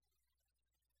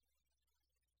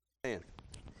Amen.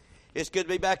 It's good to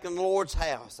be back in the Lord's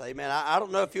house. Amen. I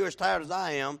don't know if you're as tired as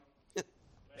I am,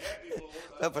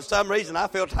 but for some reason I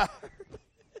feel tired.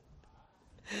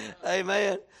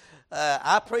 Amen.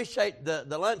 I appreciate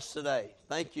the lunch today.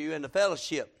 Thank you, and the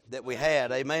fellowship that we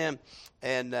had. Amen.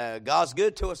 And God's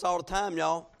good to us all the time,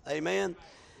 y'all. Amen.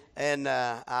 And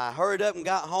I hurried up and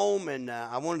got home, and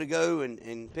I wanted to go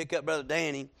and pick up Brother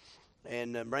Danny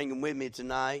and bring him with me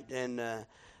tonight. And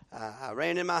I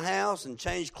ran in my house and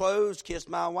changed clothes, kissed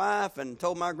my wife, and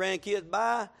told my grandkids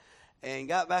bye, and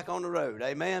got back on the road.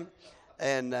 Amen.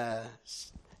 And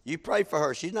you pray for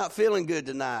her. She's not feeling good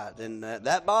tonight, and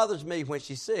that bothers me when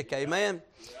she's sick. Amen.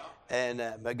 And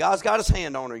but God's got His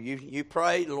hand on her. You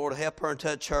pray, the Lord will help her and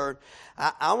touch her.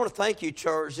 I want to thank you,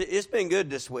 church. It's been good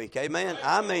this week. Amen.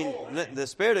 I mean, the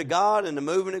Spirit of God and the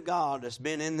movement of God that's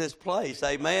been in this place.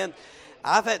 Amen.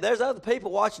 There's other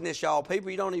people watching this, y'all.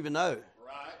 People you don't even know.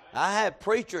 I had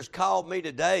preachers called me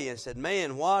today and said,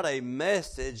 man, what a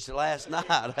message last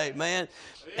night, amen.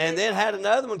 And then had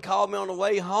another one call me on the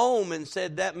way home and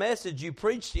said, that message you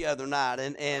preached the other night.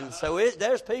 And so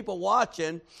there's people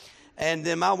watching. And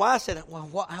then my wife said, well,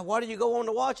 why did you go on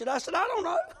to watch it? I said, I don't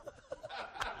know.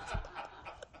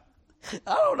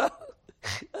 I don't know.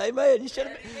 Amen. You should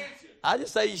have been. I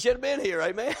just say you should have been here,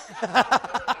 amen.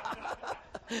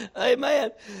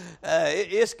 Amen.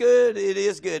 It's good. It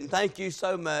is good. And thank you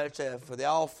so much for the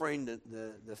offering,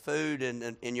 the food,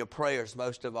 and your prayers,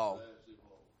 most of all.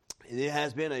 It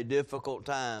has been a difficult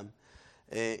time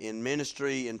in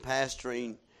ministry and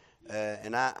pastoring.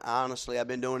 And honestly, I've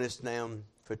been doing this now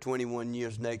for 21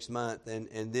 years next month.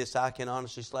 And this I can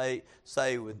honestly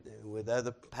say with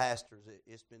other pastors,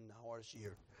 it's been the hardest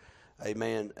year.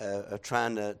 Amen. Of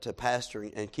trying to pastor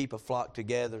and keep a flock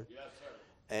together. Yes,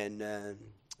 sir.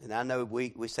 And I know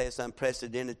we say it's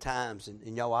unprecedented times,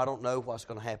 and y'all, I don't know what's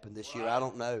going to happen this year. I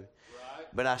don't know. Right.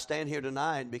 But I stand here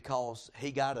tonight because He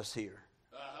got us here.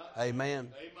 Uh-huh.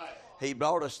 Amen. Amen. He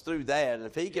brought us through that, and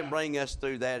if He can bring us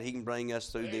through that, He can bring us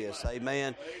through this.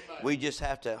 Amen. We just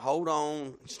have to hold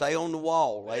on, stay on the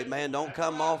wall. Amen. Don't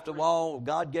come off the wall.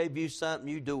 God gave you something,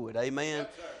 you do it. Amen.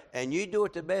 And you do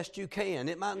it the best you can.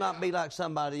 It might not be like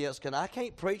somebody else can. I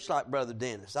can't preach like Brother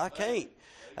Dennis. I can't.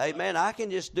 Amen. I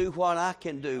can just do what I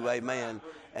can do. Amen.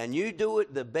 And you do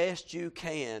it the best you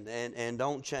can, and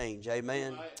don't change.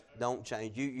 Amen. Don't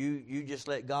change. You just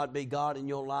let God be God in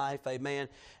your life. Amen.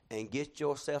 And get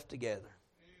yourself together.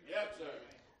 Yes, sir.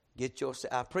 Get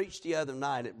yourself. I preached the other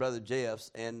night at Brother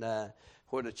Jeff's, and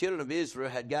where the children of Israel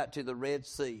had got to the Red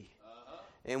Sea.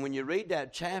 And when you read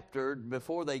that chapter,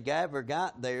 before they ever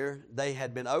got there, they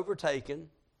had been overtaken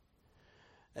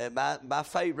by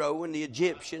Pharaoh and the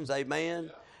Egyptians, amen.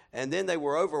 And then they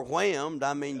were overwhelmed.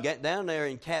 I mean, get down there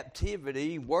in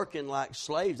captivity, working like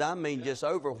slaves. I mean, just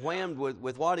overwhelmed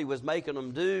with what He was making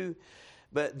them do.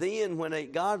 But then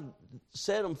when God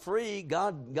set them free,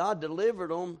 God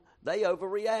delivered them, they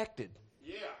overreacted.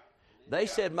 Yeah. They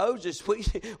said, Moses,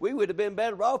 we would have been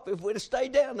better off if we'd have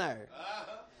stayed down there.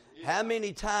 How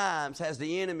many times has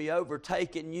the enemy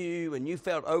overtaken you and you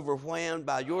felt overwhelmed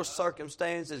by your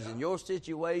circumstances and your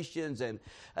situations and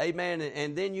amen,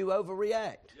 and then you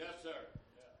overreact? Yes, sir.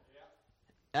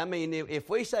 I mean, if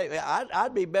we say,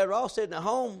 I'd be better off sitting at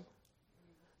home.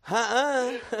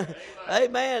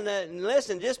 Amen.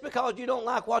 Listen, just because you don't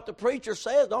like what the preacher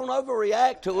says, don't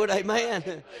overreact to it.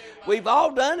 Amen. We've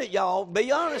all done it, y'all.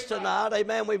 Be honest tonight.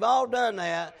 Amen. We've all done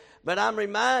that. But I'm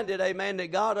reminded, amen,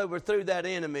 that God overthrew that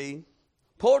enemy,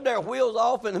 poured their wheels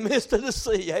off in the midst of the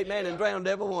sea, amen, and drowned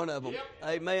every one of them. Yep.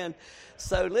 Amen.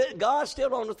 So God's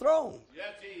still on the throne.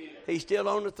 Yes, He is. He's still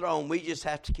on the throne. We just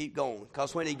have to keep going.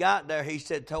 Because when He got there, He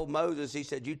told Moses, He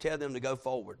said, you tell them to go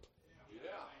forward.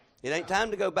 Yeah. It ain't time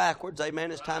to go backwards,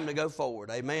 amen. It's time to go forward,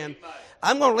 amen.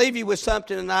 I'm going to leave you with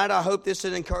something tonight. I hope this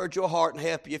will encourage your heart and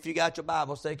help you. If you got your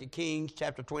Bible, 2 Kings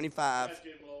chapter 25.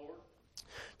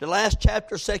 The last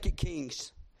chapter, 2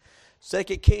 Kings. 2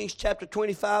 Kings chapter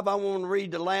 25, I want to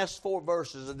read the last 4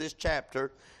 verses of this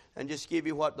chapter and just give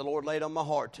you what the Lord laid on my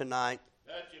heart tonight.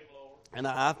 That's Him, Lord. And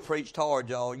I've preached hard,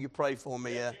 y'all. You pray for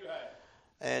me. Yes, you have.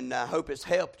 And I hope it's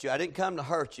helped you. I didn't come to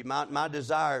hurt you. My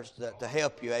desire is to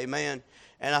help you. Amen.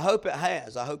 And I hope it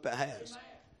has. I hope it has. Amen.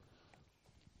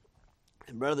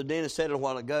 And Brother Dennis said it a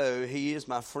while ago, he is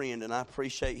my friend, and I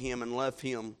appreciate him and love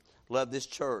him. Love this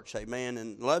church, amen,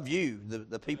 and love you,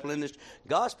 the people in this.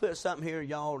 God's put something here,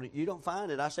 y'all. You don't find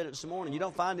it. I said it this morning. You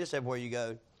don't find this everywhere you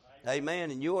go,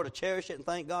 amen. And you ought to cherish it and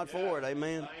thank God for it,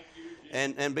 amen.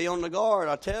 And be on the guard.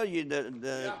 I tell you,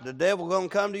 the devil gonna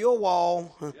come to your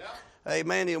wall,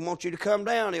 amen. He'll want you to come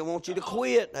down. He'll want you to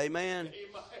quit, amen.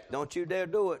 Don't you dare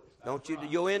do it. Don't you?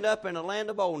 You'll end up in a land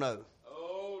of oh no.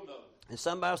 And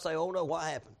somebody will say, oh no, what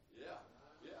happened?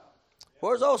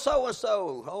 Where's old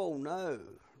so-and-so? Oh no.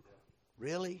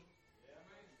 Really?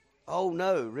 Oh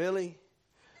no, really?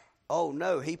 Oh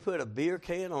no, he put a beer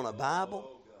can on a Bible?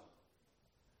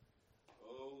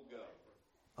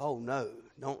 Oh no,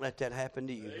 don't let that happen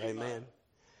to you. Amen.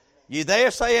 You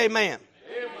there? Say amen.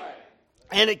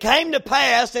 And it came to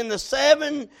pass in the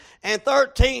 7th and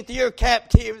 13th year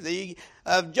captivity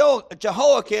of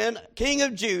Jehoiakim, king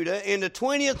of Judah, in the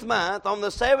 20th month, on the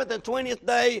 7th and 20th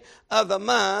day of the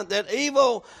month, that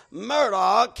evil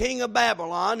Merodach, king of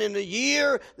Babylon, in the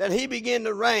year that he began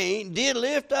to reign, did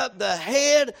lift up the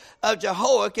head of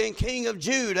Jehoiakim, king of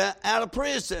Judah, out of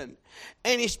prison.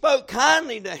 And he spoke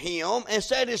kindly to him and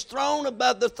set his throne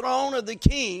above the throne of the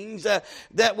kings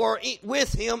that were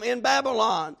with him in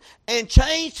Babylon, and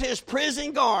changed his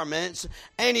prison garments,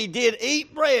 and he did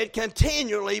eat bread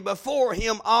continually before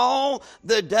him all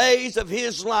the days of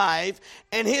his life,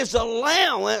 and his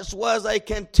allowance was a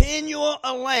continual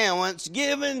allowance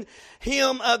given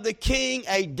him of the king,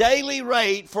 a daily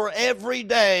rate for every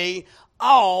day,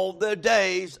 all the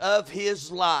days of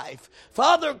his life.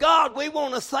 Father God, we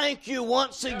want to thank you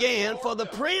once again for the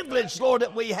privilege, Lord,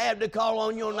 that we have to call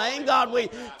on your name. God, we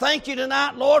thank you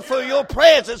tonight, Lord, for your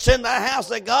presence in the house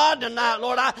of God tonight,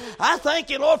 Lord. I thank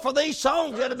you, Lord, for these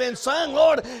songs that have been sung,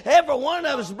 Lord. Every one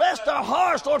of us blessed our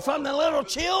hearts, Lord, from the little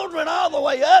children all the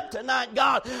way up tonight,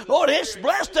 God. Lord, it's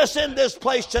blessed us in this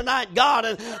place tonight, God.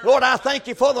 And Lord, I thank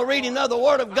you for the reading of the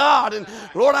Word of God. And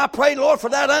Lord, I pray, Lord, for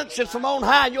that unction from on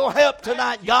high, your help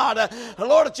tonight, God.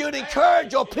 Lord, that you'd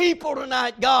encourage your people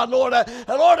tonight, God. Lord,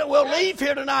 Lord, that we'll leave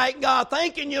here tonight, God,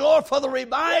 thanking you, Lord, for the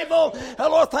revival.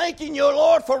 Lord, thanking you,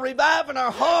 Lord, for reviving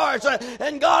our hearts.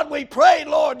 And God, we pray,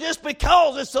 Lord, just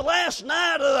because it's the last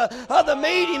night of the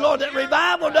meeting, Lord, that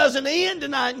revival doesn't end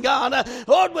tonight, God.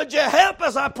 Lord, would you help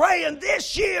us, I pray, in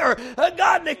this year,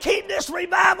 God, to keep this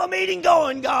revival meeting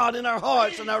going, God, in our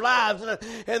hearts and our lives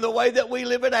and the way that we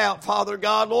live it out, Father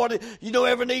God. Lord, you know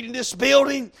every need in this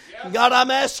building. God,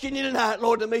 I'm asking you tonight,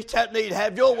 Lord, to meet that need.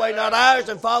 Have your way, not ours.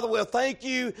 And Father, we'll thank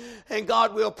you, and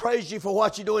God, we'll praise you for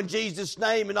what you do in Jesus'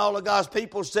 name. And all of God's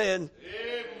people said,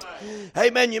 amen.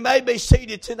 Amen. You may be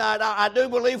seated tonight. I do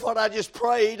believe what I just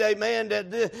prayed, amen,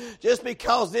 that just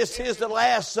because this is the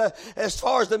last, as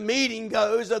far as the meeting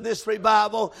goes of this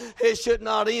revival, it should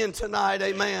not end tonight,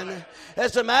 amen.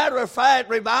 As a matter of fact,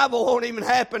 revival won't even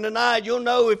happen tonight. You'll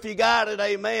know if you got it,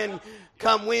 amen,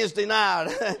 come Wednesday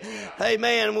night.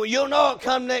 Amen. Well, you'll know it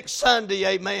come next Sunday.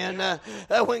 Amen.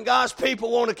 When God's people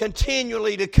want to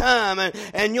continually to come,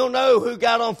 and you'll know who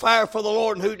got on fire for the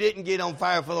Lord and who didn't get on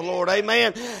fire for the Lord.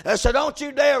 Amen. So don't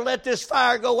you dare let this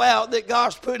fire go out that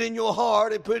God's put in your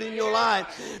heart and put in your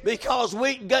life, because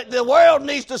the world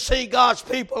needs to see God's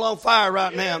people on fire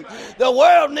right now. The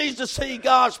world needs to see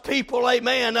God's people,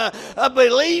 amen,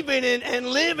 believing and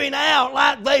living out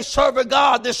like they serve a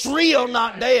God that's real,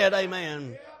 not dead. Amen.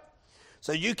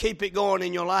 So you keep it going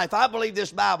in your life. I believe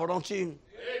this Bible, don't you?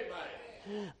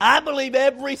 Amen. I believe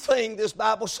everything this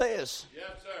Bible says. Yes,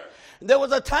 sir. There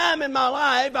was a time in my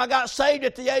life, I got saved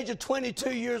at the age of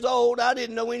 22 years old. I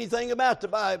didn't know anything about the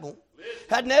Bible.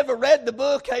 I'd never read the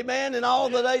book, amen, in all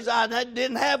the days. I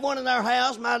didn't have one in our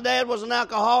house. My dad was an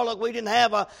alcoholic. We didn't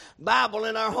have a Bible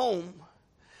in our home.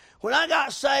 When I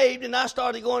got saved and I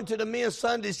started going to the men's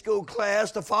Sunday school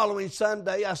class the following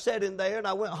Sunday, I sat in there and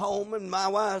I went home, and my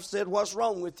wife said, "What's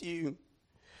wrong with you?"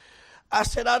 I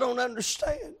said, "I don't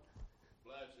understand."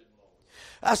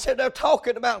 I said, "They're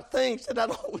talking about things that I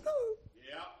don't know.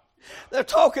 They're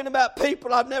talking about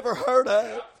people I've never heard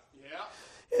of."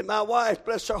 And my wife,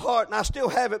 bless her heart, and I still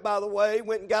have it, by the way,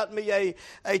 went and got me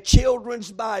a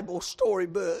children's Bible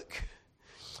storybook,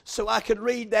 so I could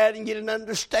read that and get an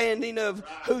understanding of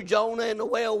who Jonah and the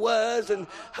whale was. And,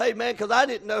 hey, man, because I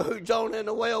didn't know who Jonah and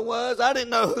the whale was. I didn't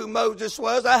know who Moses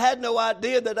was. I had no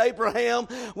idea that Abraham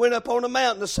went up on a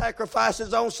mountain to sacrifice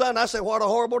his own son. I said, what a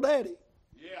horrible daddy.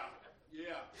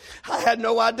 Yeah. I had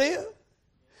no idea.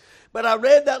 But I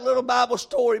read that little Bible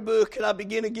storybook, and I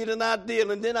began to get an idea,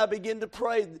 and then I began to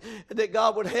pray that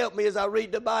God would help me as I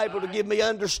read the Bible to give me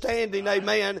understanding,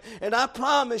 amen. And I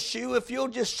promise you, if you'll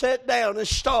just sit down and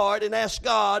start and ask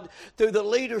God through the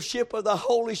leadership of the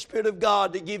Holy Spirit of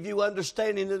God to give you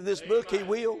understanding of this book, He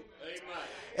will.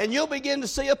 And you'll begin to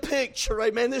see a picture,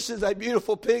 amen. This is a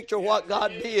beautiful picture of what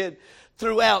God did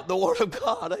throughout the Word of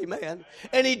God, amen.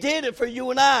 And He did it for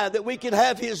you and I, that we could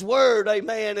have His Word,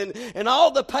 amen. And all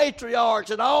the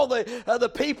patriarchs and all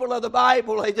the people of the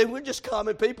Bible, they were just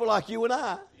common people like you and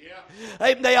I.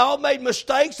 They all made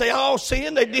mistakes. They all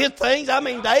sinned. They did things. I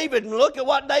mean, David, look at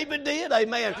what David did.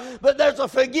 Amen. But there's a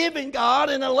forgiving God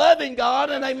and a loving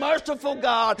God and a merciful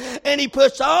God. And He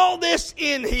puts all this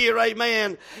in here.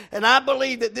 Amen. And I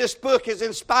believe that this book is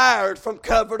inspired from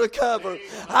cover to cover.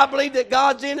 I believe that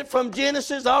God's in it from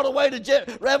Genesis all the way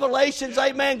to Revelations.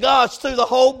 Amen. God's through the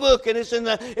whole book. And it's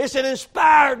an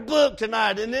inspired book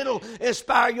tonight. And it'll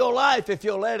inspire your life if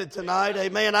you'll let it tonight.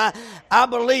 Amen. I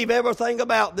believe everything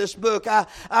about this book.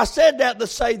 I said that to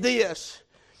say this.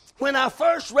 When I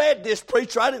first read this,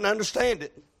 preacher, I didn't understand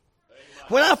it.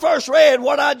 When I first read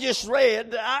what I just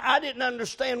read, I didn't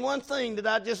understand one thing that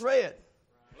I just read.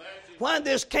 Why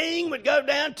this king would go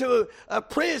down to a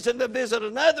prison to visit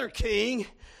another king,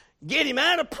 get him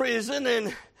out of prison,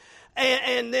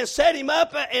 and then set him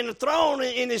up in a throne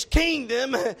in his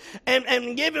kingdom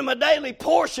and give him a daily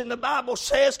portion, the Bible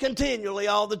says, continually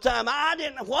all the time.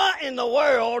 What in the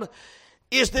world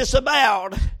is this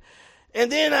about?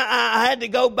 And then I had to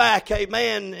go back,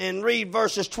 amen, and read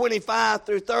verses 25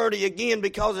 through 30 again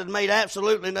because it made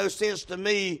absolutely no sense to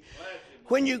me.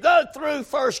 When you go through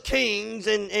 1 Kings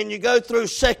and you go through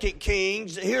 2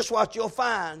 Kings, here's what you'll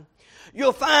find.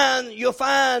 You'll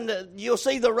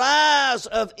see the rise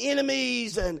of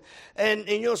enemies and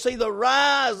you'll see the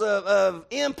rise of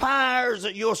empires.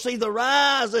 You'll see the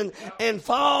rise and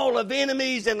fall of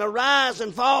enemies and the rise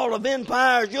and fall of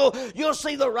empires. You'll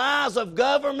see the rise of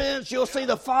governments. You'll see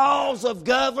the falls of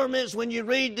governments when you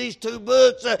read these two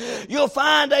books. You'll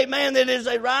find, amen, that it is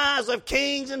a rise of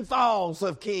kings and falls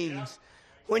of kings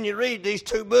when you read these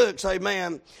two books,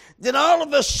 amen. Then all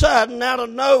of a sudden, out of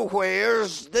nowhere,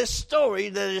 this story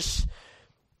that is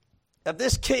of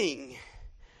this king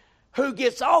who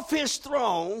gets off his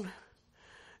throne,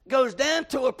 goes down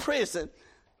to a prison.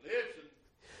 Listen.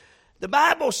 The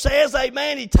Bible says,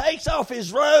 amen, he takes off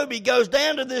his robe, he goes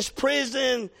down to this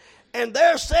prison, and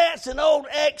there sits an old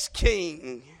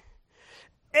ex-king.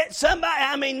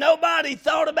 Nobody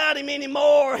thought about him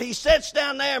anymore. He sits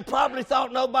down there and probably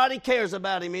thought nobody cares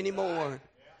about him anymore.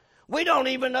 We don't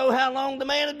even know how long the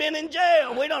man had been in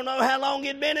jail. We don't know how long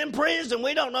he'd been in prison.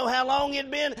 We don't know how long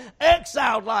he'd been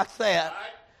exiled like that.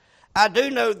 I do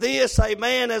know this,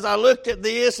 amen, as I looked at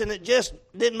this and it just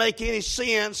didn't make any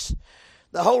sense,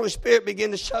 the Holy Spirit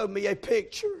began to show me a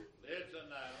picture.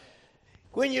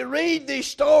 When you read these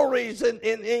stories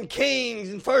in Kings,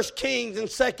 in 1 Kings and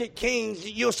 2 Kings,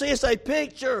 you'll see it's a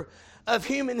picture of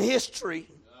human history.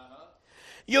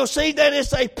 You'll see that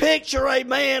it's a picture,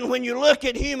 amen, when you look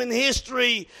at human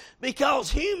history,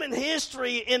 because human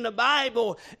history in the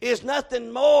Bible is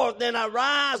nothing more than a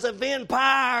rise of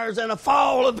empires and a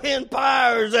fall of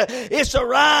empires. It's a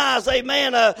rise,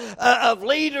 amen, of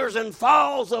leaders and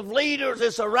falls of leaders.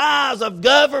 It's a rise of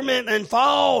government and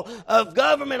fall of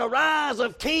government, a rise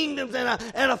of kingdoms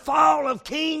and a fall of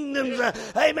kingdoms.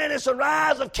 Amen. It's a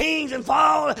rise of kings and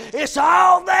fall. It's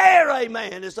all there,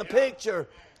 amen. It's a picture.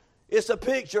 It's a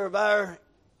picture of our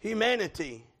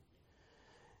humanity.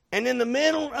 And in the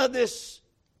middle of this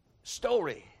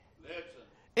story,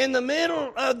 in the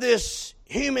middle of this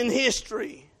human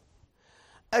history,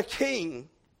 a king,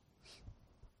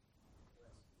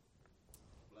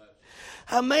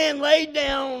 a man laid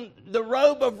down the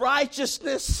robe of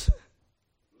righteousness.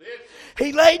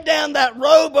 He laid down that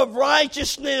robe of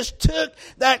righteousness, took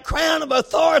that crown of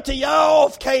authority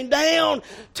off, came down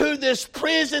to this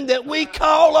prison that we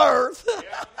call earth.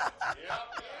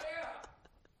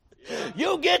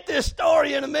 You'll get this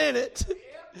story in a minute.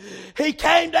 He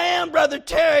came down, Brother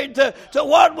Terry, to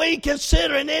what we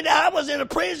consider, and then I was in a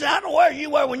prison. I don't know where you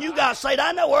were when you got saved.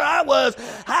 I know where I was.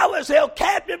 I was held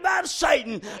captive by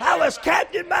Satan. I was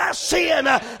captive by sin.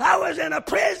 I was in a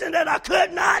prison that I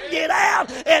could not get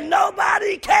out, and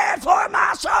nobody cared for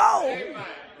my soul.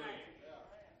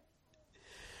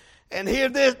 And here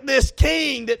this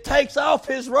king that takes off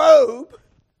his robe,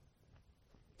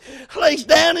 lays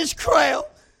down his crown,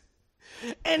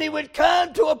 and he would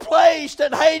come to a place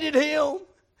that hated him,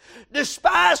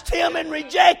 despised him, and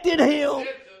rejected him.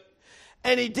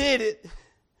 And he did it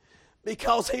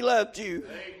because he loved you.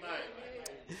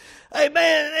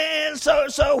 Amen. And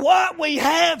so what we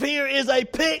have here is a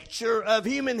picture of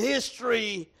human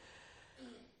history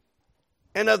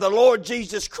and of the Lord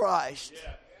Jesus Christ.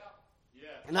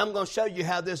 And I'm going to show you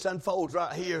how this unfolds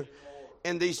right here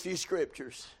in these few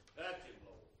scriptures.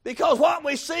 Because what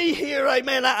we see here,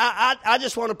 amen, I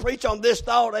just want to preach on this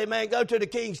thought, amen, go to the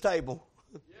king's table.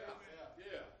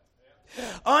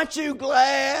 Aren't you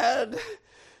glad?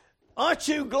 Aren't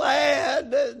you glad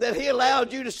that he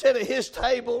allowed you to sit at his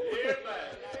table?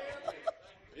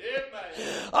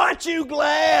 Aren't Aren't you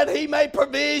glad He made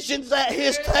provisions at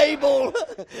His table?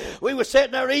 We were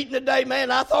sitting there eating today,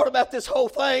 man. I thought about this whole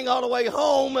thing all the way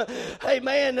home. Hey,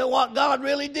 man, and what God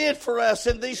really did for us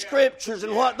in these scriptures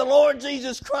and what the Lord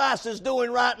Jesus Christ is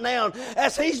doing right now.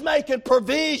 As He's making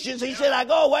provisions, He said, I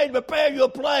go away to prepare you a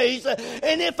place.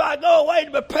 And if I go away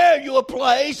to prepare you a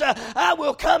place, I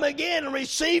will come again and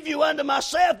receive you unto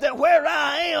myself, that where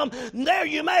I am, there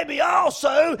you may be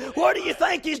also. What do you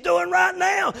think He's doing right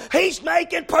now? He's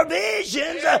making provisions,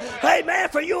 amen,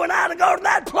 for you and I to go to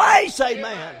that place,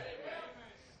 amen.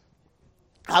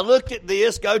 I looked at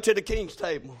this, go to the king's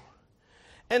table.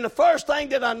 And the first thing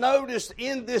that I noticed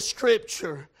in this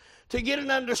scripture, to get an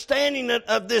understanding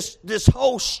of this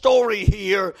whole story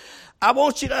here, I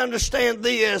want you to understand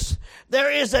this. There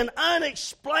is an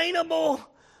unexplainable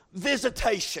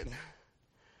visitation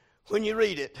when you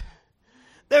read it.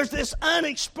 There's this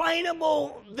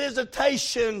unexplainable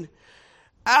visitation.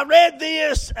 I read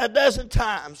this a dozen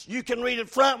times. You can read it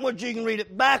frontwards, you can read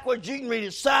it backwards, you can read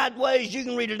it sideways, you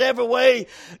can read it every way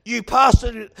you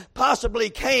possibly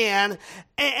can.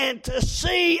 And to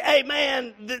see,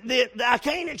 amen, I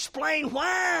can't explain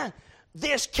why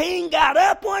this king got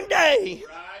up one day.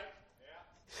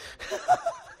 Right. Yeah.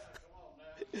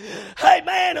 Hey,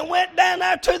 man, and went down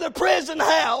there to the prison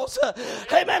house.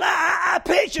 Hey, man, I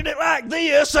pictured it like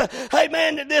this. Hey,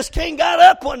 man, that this king got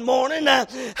up one morning.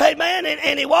 Hey, man,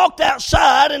 and he walked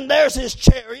outside, and there's his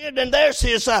chariot, and there's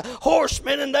his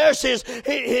horseman, and there's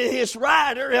his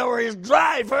rider or his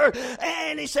driver.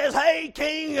 And he says, hey,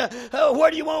 king,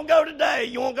 where do you want to go today?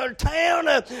 You want to go to town?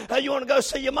 You want to go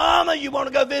see your mama? You want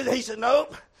to go visit? He said,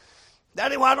 nope.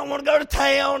 Daddy, well, I don't want to go to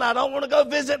town. I don't want to go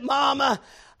visit mama.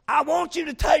 I want you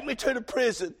to take me to the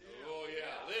prison. Oh, yeah.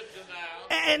 Listen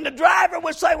now. And the driver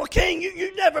would say, well, king,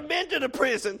 you've never been to the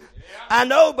prison. Yeah. I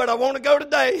know, but I want to go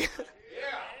today.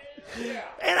 Yeah. Yeah.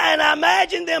 And I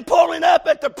imagine them pulling up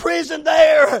at the prison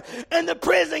there, and the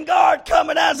prison guard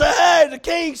coming out and say, hey, the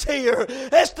king's here.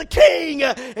 That's the king.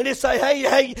 And they say,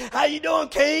 hey, how you doing,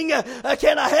 king?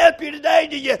 Can I help you today?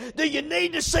 Do you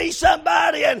need to see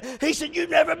somebody? And he said, you've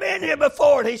never been here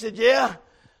before. And he said, yeah,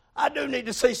 I do need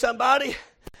to see somebody.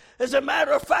 As a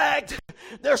matter of fact,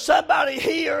 there's somebody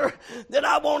here that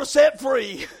I want to set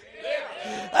free.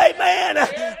 Amen.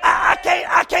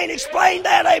 I can't explain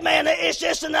that. Amen. It's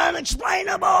just an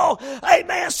unexplainable,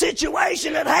 amen,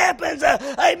 situation that happens.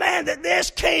 Amen. That this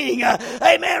king,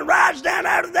 amen, rides down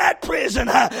out of that prison.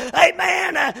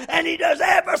 Amen. And he does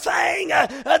everything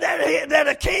that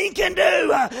a king can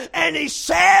do. And he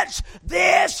sets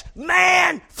this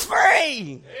man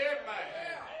free.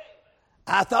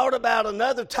 I thought about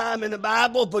another time in the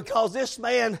Bible, because this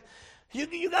man,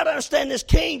 you got to understand, this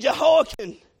King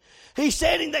Jehoiakim, he's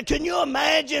sitting there. Can you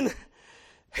imagine?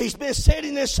 He's been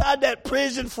sitting inside that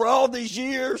prison for all these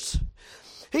years.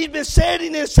 He's been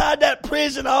sitting inside that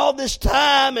prison all this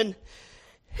time, and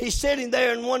he's sitting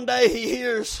there, and one day he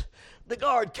hears the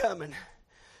guard coming.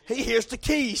 He hears the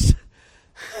keys.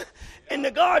 And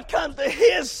the guard comes to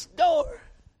his door.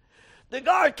 The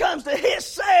guard comes to his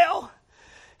cell.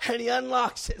 And he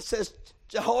unlocks it and says,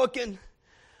 Jehoiakim,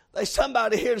 there's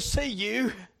somebody here to see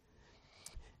you.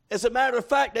 As a matter of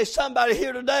fact, there's somebody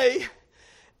here today,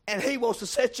 and he wants to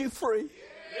set you free.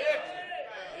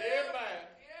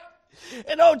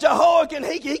 And old Jehoiakim,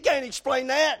 he can't explain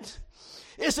that.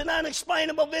 It's an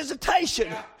unexplainable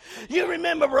visitation. You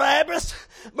remember Barabbas?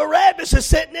 Barabbas is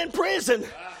sitting in prison.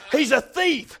 He's a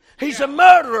thief. He's a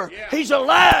murderer. He's a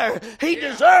liar. He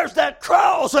deserves that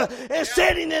cross. And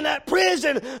sitting in that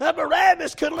prison,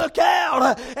 Barabbas could look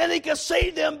out and he could see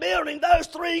them building those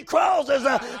 3 crosses.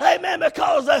 Amen.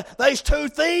 Because these 2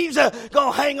 thieves going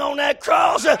to hang on that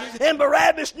cross. And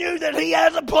Barabbas knew that he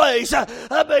has a place up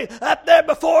there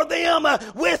before them,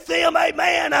 with them.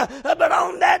 Amen. But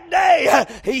on that day,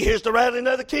 he hears the rattling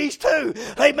of the keys too.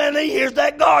 Amen. He hears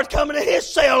that guard coming to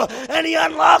his cell and he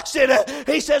unlocks it.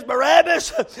 He says,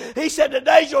 Barabbas, he said,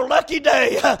 today's your lucky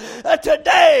day.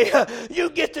 Today you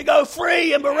get to go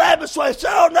free. And Barabbas said,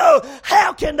 oh no,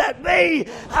 how can that be?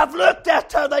 I've looked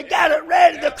at her. They got it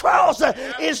ready. The cross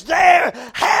is there.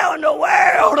 How in the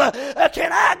world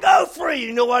can I go free?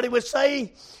 You know what he would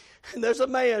say? And there's a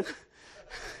man.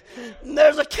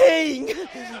 There's a king.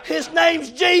 His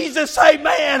name's Jesus,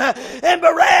 amen. And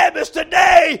Barabbas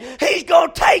today, he's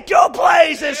going to take your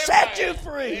place and set you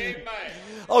free.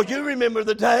 Oh, you remember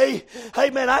the day? Hey,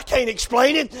 man, I can't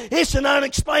explain it. It's an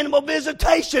unexplainable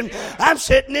visitation. I'm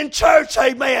sitting in church,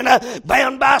 amen,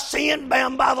 bound by sin,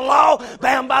 bound by the law,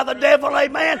 bound by the devil,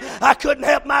 amen. I couldn't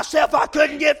help myself. I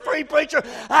couldn't get free, preacher.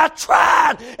 I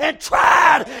tried and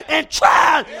tried and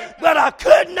tried, but I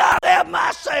could not help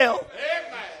myself.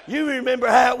 You remember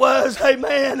how it was,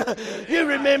 amen. You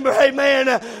remember, amen,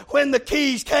 when the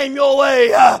keys came your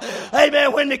way,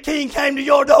 amen, when the king came to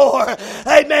your door,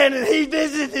 amen, and he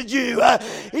visited you.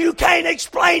 You can't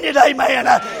explain it, amen.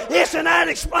 It's an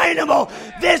unexplainable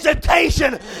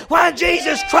visitation when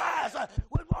Jesus Christ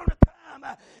would want to come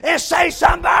and save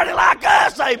somebody like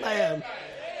us, amen.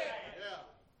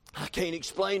 I can't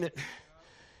explain it.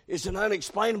 It's an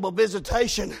unexplainable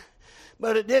visitation,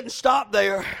 but it didn't stop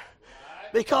there.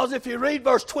 Because if you read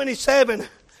verse 27,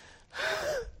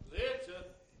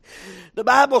 the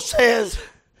Bible says,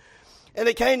 and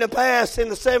it came to pass in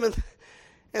the 7th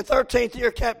and 13th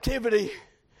year captivity,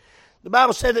 the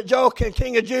Bible said that Joachim,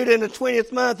 king of Judah, in the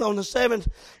 20th month, on the 7th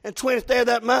and 20th day of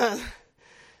that month,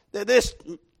 that this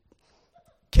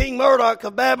King Marduk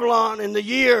of Babylon, in the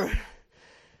year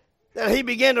that he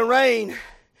began to reign,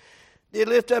 did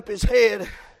lift up his head,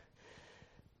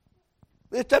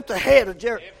 lift up the head of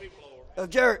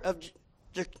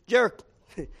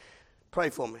pray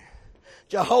for me,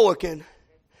 Jehoiakim,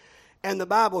 and the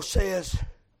Bible says,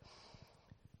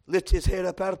 lift his head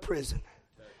up out of prison.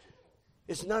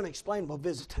 It's an unexplainable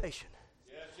visitation.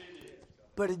 Yes, it is.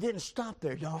 But it didn't stop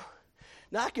there, y'all.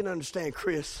 Now I can understand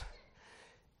Chris.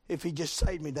 If he just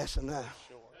saved me, that's enough.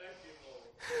 Sure.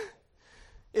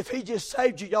 If he just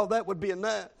saved you, y'all, that would be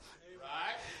enough.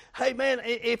 Hey, man,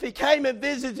 if he came and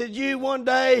visited you one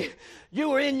day, you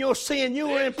were in your sin, you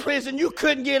were in prison, you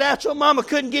couldn't get out, your mama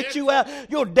couldn't get you out,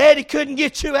 your daddy couldn't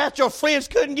get you out, your friends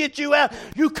couldn't get you out,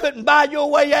 you couldn't buy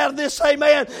your way out of this,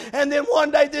 amen. And then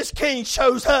one day this king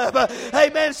shows up,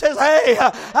 amen, and says, hey,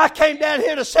 I came down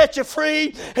here to set you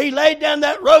free. He laid down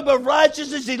that robe of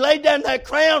righteousness, he laid down that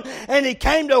crown, and he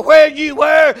came to where you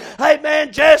were,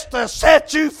 amen, just to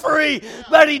set you free.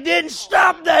 But he didn't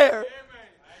stop there.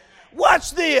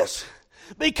 Watch this,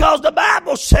 because the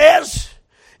Bible says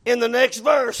in the next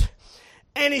verse,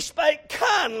 and he spake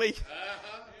kindly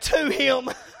to him.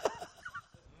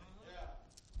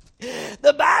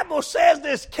 The Bible says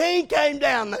this king came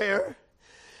down there.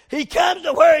 He comes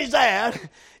to where he's at.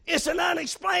 It's an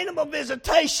unexplainable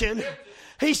visitation.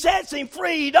 He sets him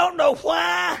free. He don't know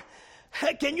why.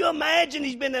 Can you imagine?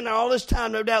 He's been in there all this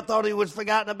time. No doubt thought he was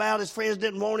forgotten about. His friends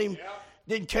didn't want him.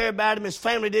 Didn't care about him. His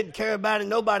family didn't care about him.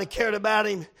 Nobody cared about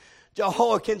him.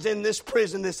 Jehoiakim's in this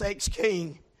prison, this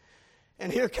ex-king.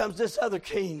 And here comes this other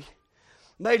king.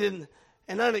 Made an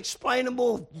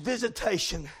unexplainable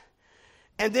visitation.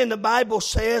 And then the Bible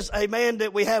says, amen,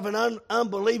 that we have an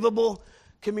unbelievable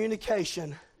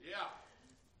communication. Yeah.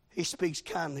 He speaks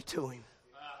kindly to him.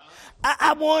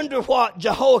 I wonder what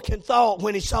Jehoiakim thought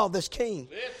when he saw this king.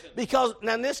 Listen. Because,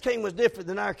 now this king was different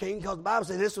than our king, because the Bible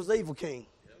says this was the evil king.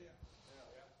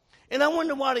 And I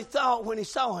wonder what he thought when he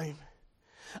saw him.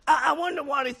 I wonder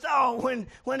what he thought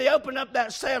when he opened up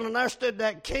that cell and there stood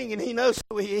that king and he knows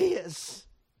who he is.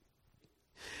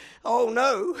 Oh,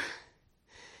 no.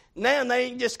 Now they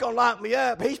ain't just going to lock me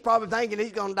up. He's probably thinking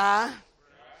he's going to die.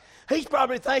 He's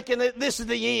probably thinking that this is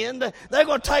the end. They're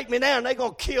going to take me down. They're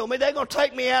going to kill me. They're going to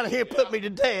take me out of here and put me to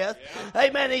death. Yeah.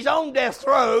 Amen. He's on death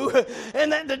row.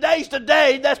 And then today's the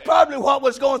day. That's probably what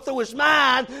was going through his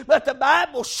mind. But the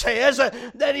Bible says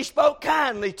that he spoke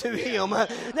kindly to him.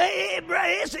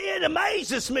 It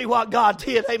amazes me what God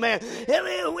did. Amen.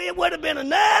 It would have been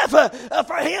enough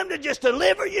for him to just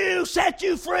deliver you, set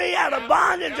you free out of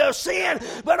bondage of sin.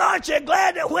 But aren't you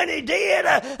glad that when he did,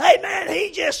 amen,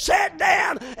 he just sat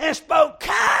down and spoke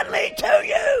kindly to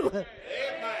you. Amen.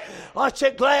 Aren't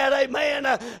you glad, amen?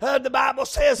 The Bible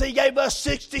says he gave us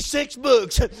 66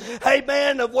 books,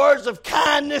 amen, of words of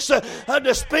kindness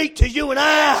to speak to you and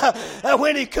I.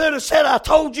 When he could have said, I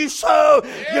told you so,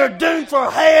 you're doomed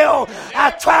for hell. I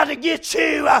tried to get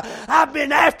you. I've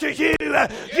been after you.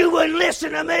 You wouldn't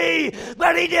listen to me.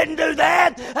 But he didn't do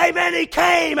that. Amen. He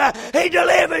came. He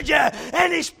delivered you.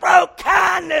 And he spoke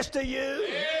kindness to you.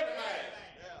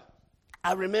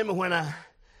 I remember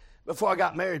before I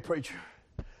got married, preacher,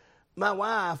 my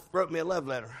wife wrote me a love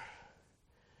letter.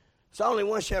 It's the only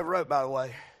one she ever wrote, by the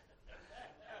way.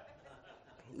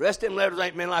 The rest of them letters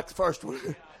ain't been like the first one.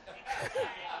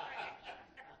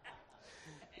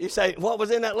 You say, what was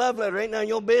in that love letter? Ain't none of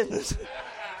your business.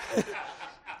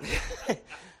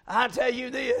 I tell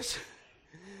you this.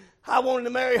 I wanted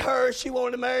to marry her. She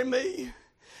wanted to marry me.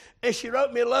 And she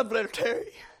wrote me a love letter,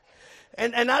 Terry.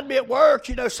 And I'd be at work,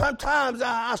 sometimes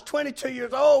I was 22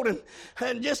 years old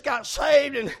and just got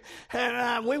saved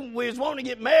and we was wanting to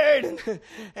get married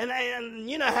and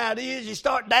you know how it is. You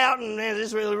start doubting, man,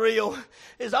 is this really real?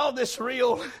 Is all this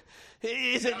real?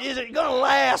 Is it going to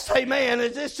last? Hey, man,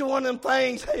 is this one of them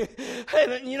things? Hey,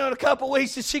 in a couple of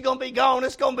weeks, is she going to be gone?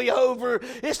 It's going to be over.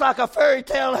 It's like a fairy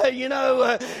tale,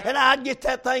 and I'd get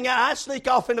that thing out. I'd sneak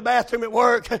off in the bathroom at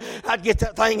work. I'd get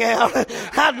that thing out.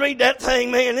 I'd read that thing,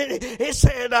 man. It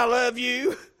said, I love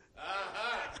you.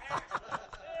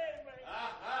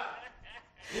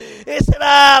 It said,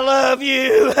 I love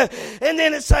you. And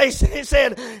then it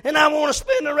said, and I want to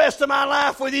spend the rest of my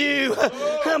life with you.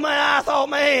 I thought,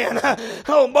 man,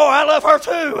 oh boy, I love her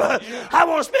too. I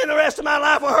want to spend the rest of my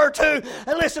life with her too.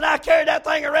 And listen, I carried that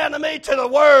thing around to me to the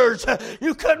words.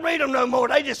 You couldn't read them no more.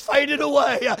 They just faded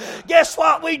away. Guess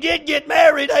what? We did get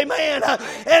married, amen.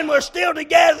 And we're still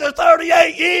together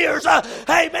 38 years.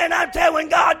 Amen. I'm telling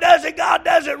you, God does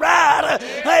it right.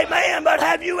 Amen. But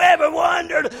have you ever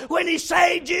wondered when He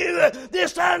saved you,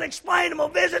 this unexplainable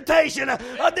visitation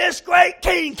of this great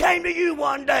King came to you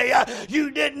one day?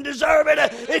 You didn't deserve it.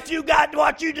 If you got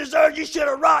what you deserved, you should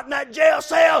have rotted in that jail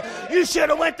cell. You should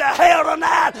have went to hell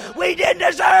tonight. We didn't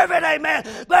deserve it, amen.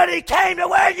 But He came to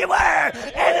where you were,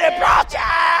 and He brought you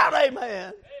out,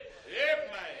 amen.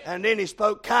 And then He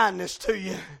spoke kindness to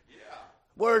you.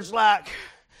 Words like,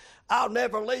 I'll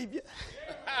never leave you.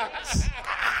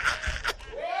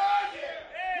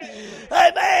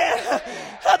 Amen.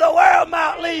 The world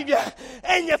might leave you,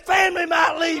 and your family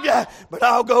might leave you, but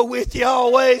I'll go with you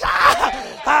always.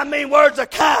 I mean, words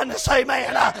of kindness,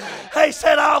 amen. He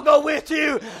said, I'll go with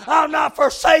you. I'll not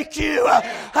forsake you.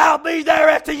 I'll be there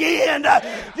at the end.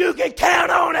 You can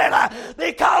count on it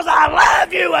because I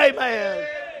love you, amen.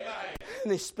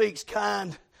 And He speaks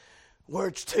kind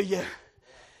words to you.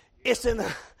 It's an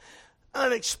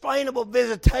unexplainable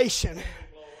visitation.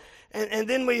 And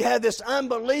then we have this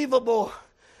unbelievable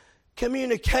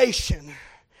communication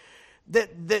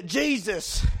that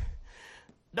Jesus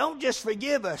don't just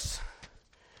forgive us,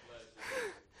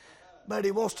 but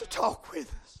He wants to talk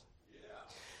with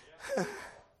us.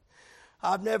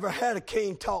 I've never had a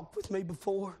king talk with me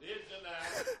before.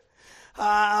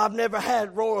 I've never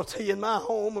had royalty in my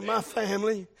home or my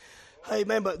family.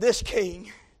 Amen. But this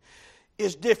king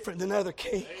is different than other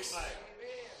kings.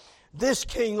 This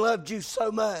king loved you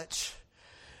so much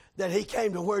that He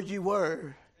came to where you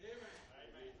were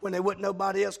when there wasn't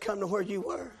nobody else come to where you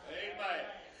were.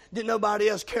 Didn't nobody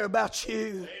else care about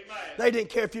you. They didn't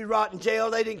care if you rot in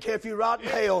jail. They didn't care if you rot in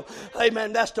hell.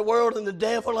 Amen. That's the world and the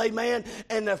devil. Amen.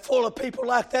 And they're full of people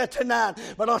like that tonight.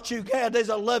 But aren't you glad there's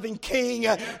a loving king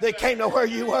that came to where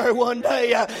you were one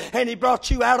day and He brought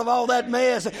you out of all that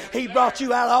mess. He brought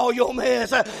you out of all your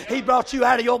mess. He brought you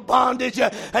out of your bondage.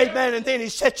 Amen. And then He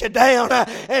set you down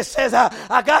and says,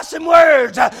 I got some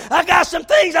words. I got some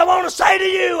things I want to say to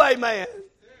you. Amen.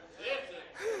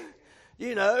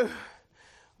 You know,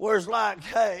 words like,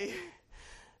 hey,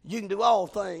 you can do all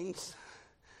things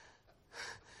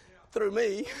through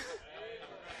me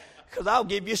because I'll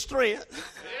give you strength.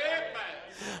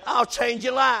 I'll change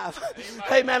your life.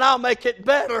 Amen. I'll make it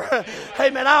better.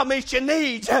 Amen. I'll meet your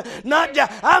needs.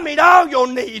 I'll meet all your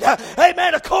needs.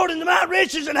 Amen. According to my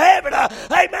riches in heaven.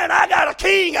 Amen. I got a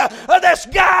king that's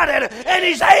guided and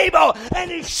He's able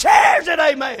and He shares it.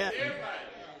 Amen.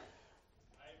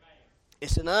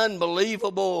 It's an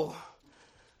unbelievable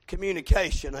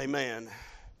communication. Amen.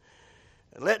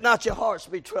 Let not your hearts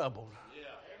be troubled.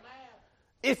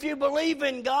 If you believe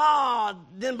in God,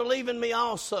 then believe in me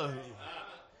also.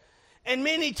 And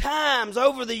many times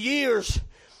over the years,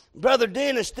 Brother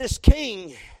Dennis, this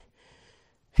king,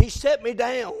 he set me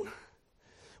down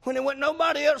when there wasn't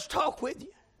nobody else talk with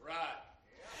you. Right.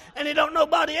 And they don't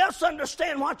nobody else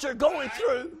understand what you're going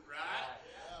through.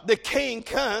 Right. The king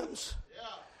comes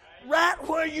right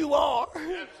where you are.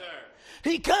 Yes, sir.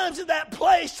 He comes to that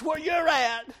place where you're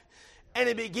at, and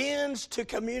He begins to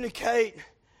communicate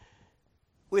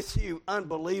with you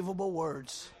unbelievable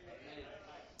words.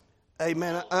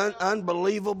 Amen.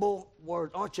 Unbelievable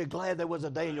words. Aren't you glad there was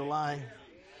a day in your life?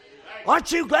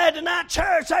 Aren't you glad tonight,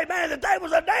 church, amen, that there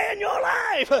was a day in your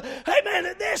life, amen,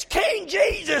 that this King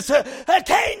Jesus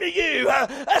came to you,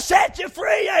 set you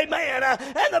free, amen.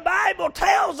 And the Bible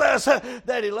tells us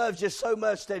that He loves you so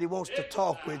much that He wants to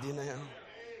talk with you now.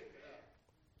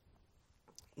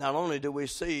 Not only do we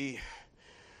see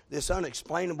this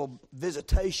unexplainable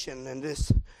visitation and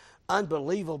this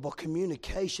unbelievable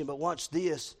communication, but watch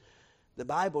this. The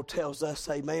Bible tells us,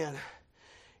 amen,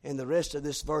 in the rest of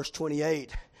this verse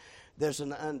 28, there's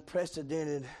an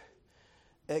unprecedented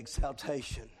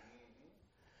exaltation.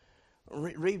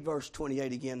 Read verse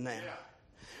 28 again now.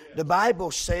 The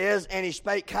Bible says, and He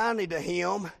spake kindly to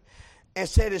him and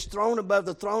set his throne above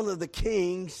the throne of the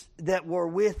kings that were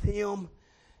with him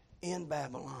in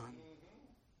Babylon.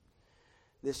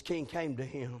 This king came to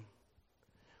him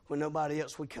when nobody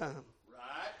else would come.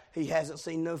 He hasn't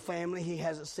seen no family. He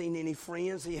hasn't seen any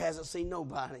friends. He hasn't seen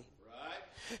nobody.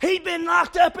 He'd been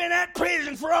locked up in that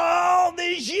prison for all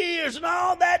these years and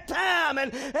all that time.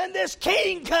 And this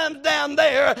king comes down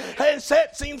there and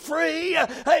sets him free.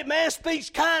 Amen. Speaks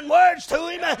kind words to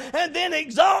him and then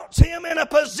exalts him in a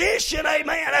position.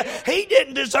 Amen. He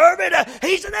didn't deserve it.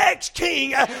 He's an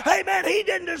ex-king. Amen. He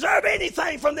didn't deserve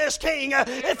anything from this king.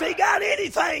 If he got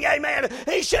anything, amen,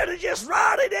 he should have just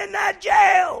rotted in that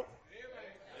jail.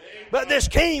 But this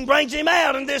king brings him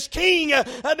out, and this king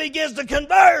begins to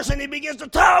converse, and he begins to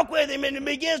talk with him, and he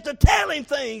begins to tell him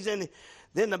things. And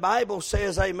then the Bible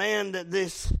says, amen, that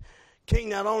this king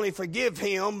not only forgave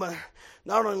him, but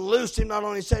not only loosed him, not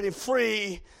only set him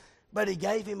free, but he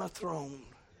gave him a throne.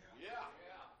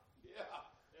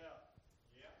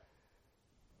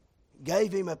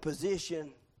 Gave him a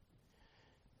position,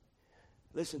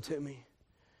 listen to me,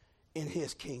 in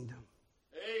his kingdom.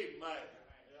 Amen.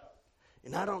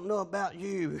 And I don't know about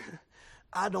you,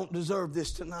 I don't deserve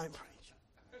this tonight, preacher.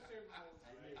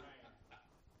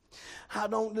 I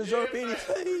don't deserve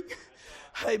anything.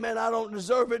 Amen. I don't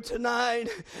deserve it tonight.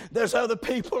 There's other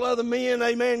people, other men,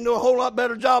 amen, do a whole lot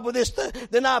better job with this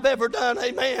than I've ever done,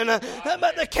 amen.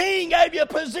 But the king gave you a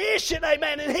position,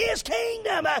 amen, in his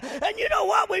kingdom. And you know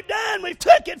what we've done? We've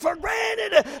took it for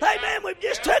granted, amen. We've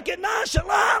just took it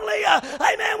nonchalantly,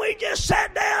 amen. We just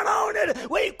sat down on it.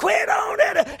 We quit on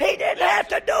it. He didn't have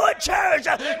to do it, church.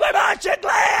 But aren't you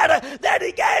glad that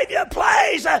he gave you a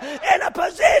place and a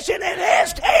position in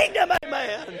his kingdom,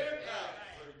 amen.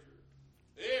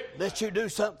 Let you do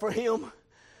something for him.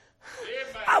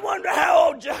 I wonder how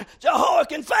old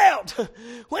Jehoiakim felt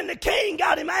when the king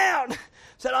got him out.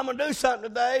 Said, I'm going to do something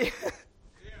today.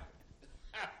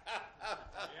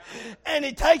 And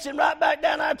he takes him right back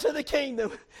down out to the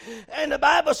kingdom. And the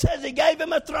Bible says he gave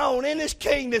him a throne in his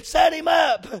kingdom, set him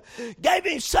up, gave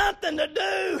him something to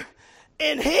do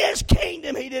in his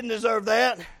kingdom. He didn't deserve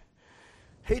that.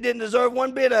 He didn't deserve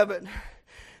one bit of it.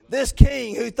 This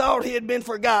king who thought he had been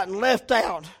forgotten, left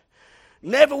out,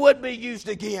 never would be used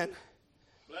again.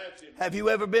 Have you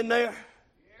ever been there?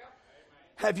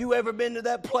 Have you ever been to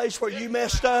that place where you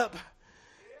messed up?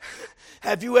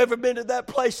 Have you ever been to that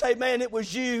place, say, man, it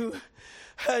was you?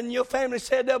 And your family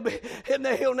said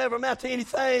he'll never amount to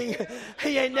anything.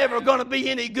 He ain't never going to be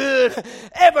any good.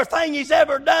 Everything he's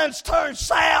ever done's turned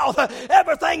south.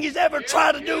 Everything he's ever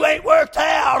tried to do ain't worked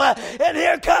out. And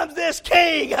here comes this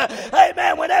king.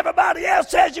 Amen. When everybody else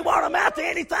says you won't amount to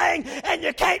anything and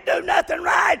you can't do nothing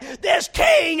right, this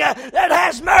king that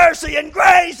has mercy and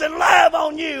grace and love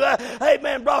on you,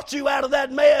 amen, brought you out of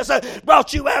that mess,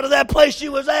 brought you out of that place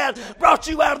you was at, brought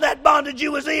you out of that bondage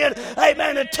you was in,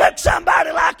 amen, and took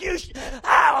somebody like you.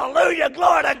 Hallelujah,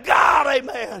 glory to God,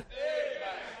 amen.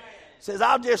 Says,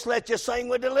 I'll just let you sing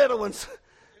with the little ones.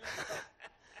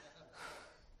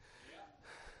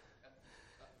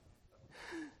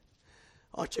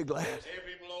 Aren't you glad?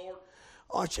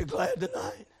 Aren't you glad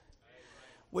tonight?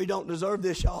 We don't deserve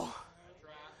this, y'all.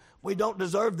 We don't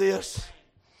deserve this.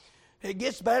 It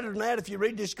gets better than that if you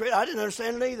read this script. I didn't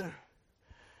understand it either.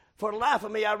 For the life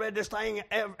of me, I read this thing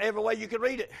every way you could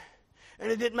read it.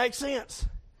 And it didn't make sense.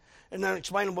 And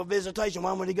unexplainable visitation.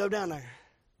 Why would he go down there?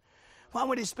 Why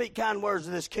would he speak kind words to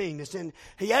this king?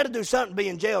 He had to do something to be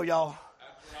in jail, y'all.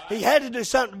 He had to do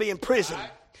something to be in prison.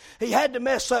 He had to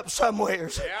mess up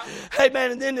somewheres.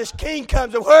 Amen. And then this king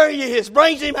comes to where he is,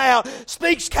 brings him out,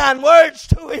 speaks kind words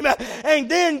to him, and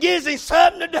then gives him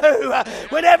something to do.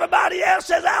 When everybody else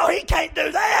says, oh, he can't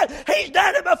do that. He's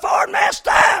done it before and messed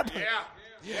up.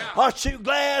 Aren't you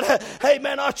glad?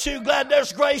 Amen. Aren't you glad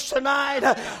there's grace tonight?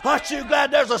 Aren't you glad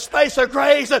there's a space of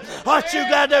grace? Aren't you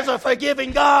glad there's a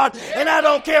forgiving God? And I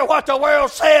don't care what the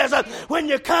world says. When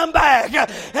you come back,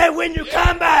 and when you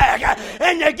come back,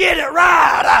 and you get it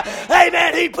right,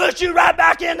 amen, he puts you right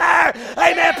back in there.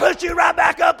 Amen. Puts you right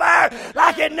back up there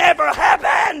like it never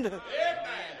happened.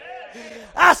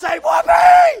 I say,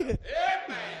 whoopee!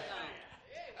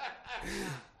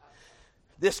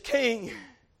 This king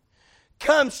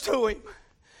comes to him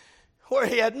where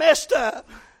he had messed up,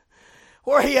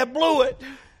 where he had blew it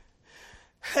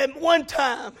at one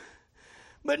time.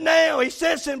 But now he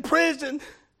sits in prison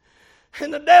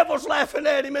and the devil's laughing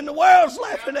at him and the world's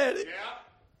laughing at him.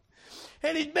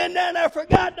 And he's been down there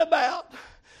forgotten about.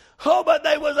 Oh, but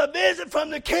there was a visit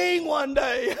from the king one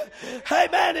day.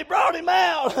 Amen. He brought him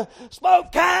out,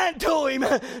 spoke kind to him,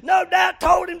 no doubt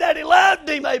told him that he loved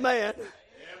him. Amen.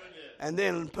 And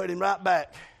then put him right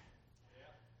back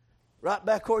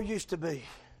where he used to be.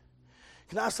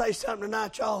 Can I say something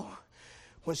tonight, y'all?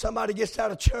 When somebody gets out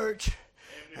of church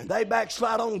and they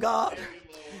backslide on God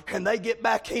and they get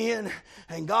back in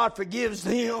and God forgives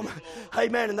them,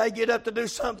 amen, and they get up to do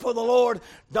something for the Lord,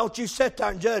 don't you sit there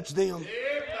and judge them.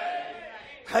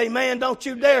 Amen. Don't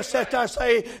you dare sit there and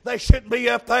say they shouldn't be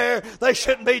up there. They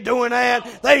shouldn't be doing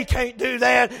that. They can't do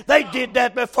that. They did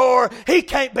that before. He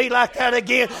can't be like that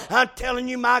again. I'm telling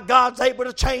you, my God's able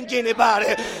to change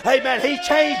anybody. Amen. He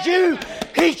changed you.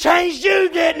 He changed you,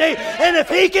 didn't He? And if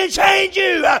He can change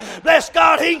you, bless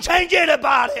God, He can change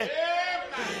anybody.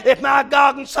 If my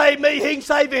God can save me, He can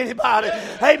save anybody.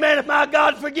 Amen. If my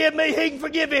God can forgive me, He can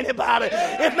forgive anybody.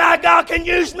 If my God can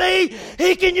use me,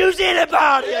 He can use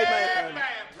anybody. Amen.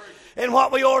 And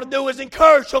what we ought to do is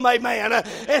encourage them, amen.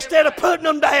 Instead of putting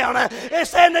them down and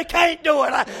saying they can't do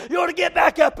it, you ought to get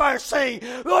back up there and sing.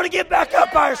 You ought to get back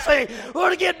up there and sing. You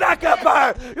ought to get back up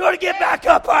there. You ought to get back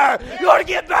up there. You ought to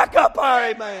get back up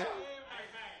there, amen.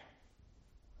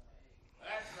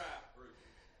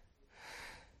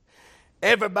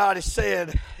 Everybody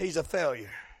said he's a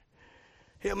failure.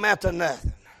 He'll amount to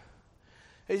nothing.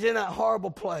 He's in that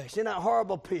horrible place, in that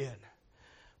horrible pit.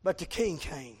 But the King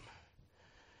came.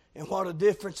 And what a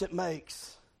difference it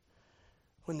makes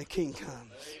when the King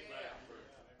comes.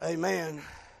 Amen.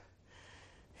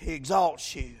 He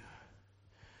exalts you,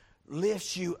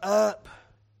 lifts you up.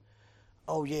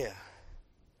 Oh, yeah.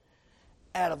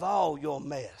 Out of all your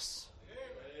mess,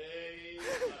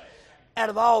 out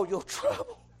of all your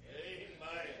trouble,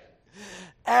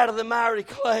 out of the miry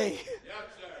clay,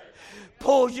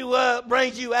 pulls you up,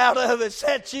 brings you out of it,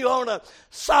 sets you on a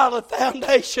solid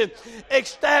foundation,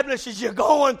 establishes you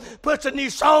going, puts a new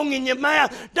song in your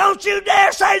mouth. Don't you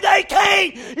dare say they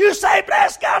can't. You say,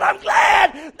 bless God, I'm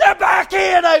glad they're back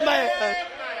in. Amen.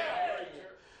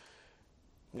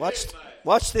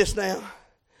 Watch this now.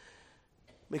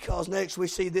 Because next we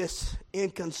see this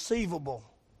inconceivable.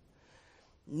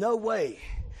 No way.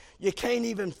 You can't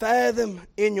even fathom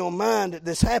in your mind that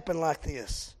this happened like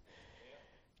this.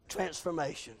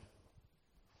 Transformation.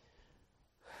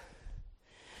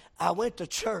 I went to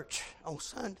church on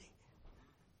Sunday,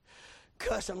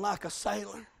 cussing like a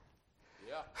sailor,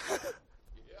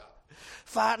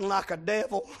 fighting like a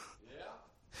devil,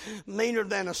 meaner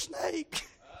than a snake.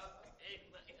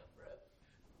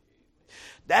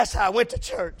 That's how I went to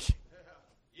church.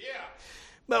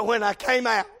 But when I came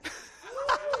out,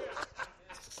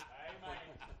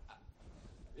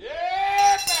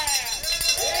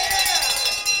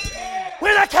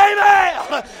 when I came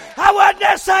out, I wasn't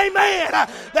that same man.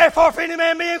 Therefore, if any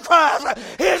man be in Christ,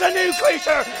 he is a new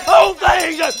creature. Old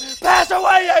things pass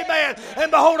away, amen.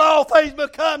 And behold, all things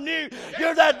become new.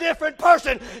 You're that different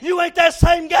person. You ain't that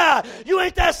same guy. You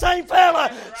ain't that same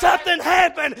fella. Something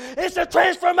happened. It's a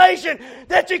transformation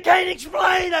that you can't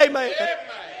explain, amen.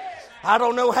 I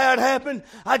don't know how it happened.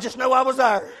 I just know I was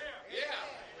there.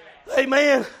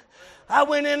 Amen. I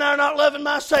went in there not loving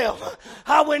myself.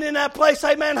 I went in that place,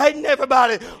 amen, hating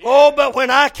everybody. Oh, but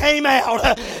when I came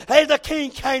out, hey, the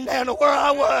King came down to where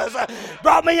I was,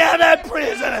 brought me out of that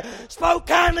prison, spoke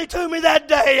kindly to me that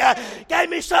day, gave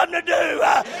me something to do,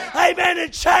 amen,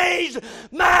 and changed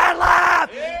my life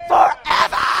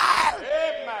forever.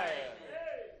 Amen.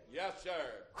 Yes, sir.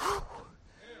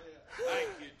 Thank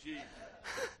you, Jesus.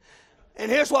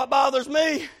 And here's what bothers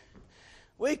me.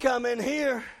 We come in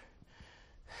here.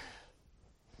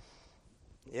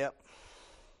 Yep.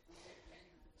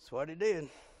 That's what he did.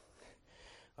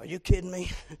 Are you kidding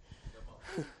me?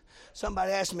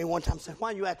 Somebody asked me one time, said,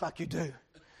 why do you act like you do?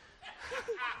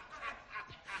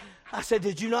 I said,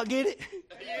 did you not get it?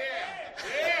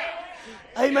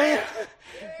 Amen.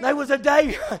 There was a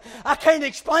day, I can't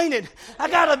explain it. I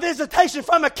got a visitation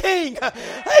from a king.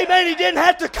 Amen. He didn't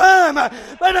have to come,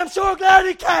 but I'm so glad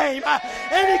he came.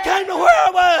 And he came to where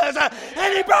I was.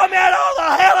 And he brought me out of all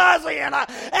the hell I was in.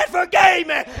 And forgave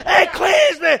me. And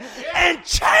cleansed me. And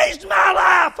changed my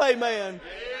life. Amen.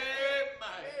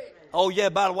 Oh, yeah,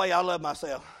 by the way, I love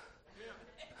myself.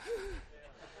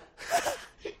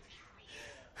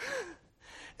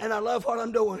 And I love what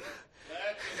I'm doing.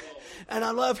 And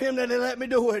I love him that he let me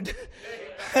do it.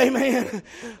 Amen.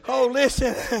 Oh,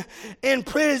 listen. In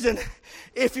prison,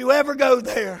 if you ever go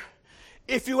there,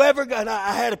 if you ever go,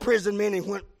 I had a prison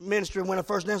ministry when I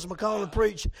first answered my call to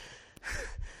preach.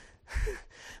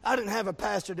 I didn't have a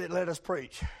pastor that let us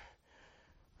preach.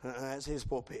 That's his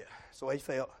pulpit. That's the way he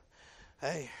felt.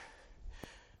 Hey,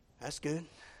 that's good.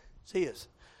 It's his.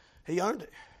 He earned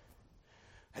it.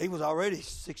 He was already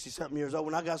 60-something years old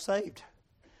when I got saved.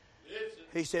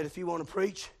 He said, if you want to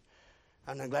preach,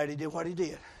 and I'm glad he did what he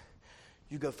did,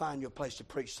 you go find your place to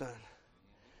preach, son.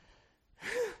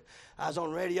 I was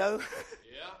on radio.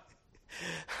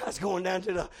 I was going down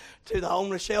to the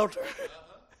homeless shelter.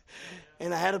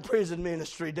 And I had a prison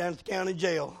ministry down at the county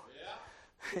jail.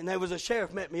 And there was a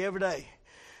sheriff met me every day,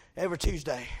 every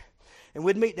Tuesday. And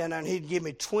we'd meet down there, and he'd give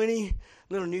me 20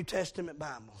 little New Testament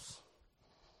Bibles.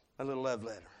 A little love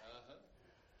letter.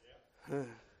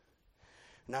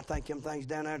 And I think them things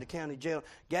down there at the county jail,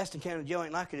 Gaston County Jail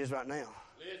ain't like it is right now.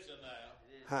 Listen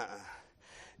now.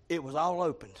 It was all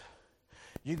opened.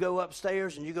 You go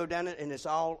upstairs and you go down it, and it's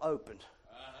all opened.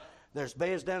 There's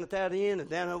beds down at that end, and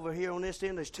down over here on this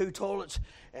end, there's 2 toilets,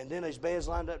 and then there's beds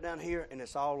lined up down here, and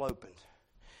it's all opened.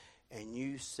 And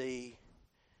you see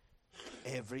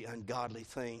every ungodly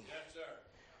thing Yes, sir.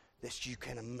 that you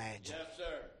can imagine. Yes,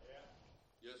 sir.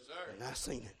 Yes, sir. And I've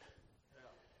seen it.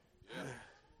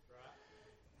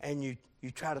 And you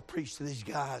try to preach to these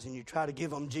guys, and you try to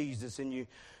give them Jesus, and you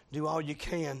do all you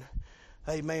can.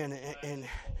 Amen.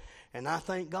 And I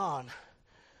thank God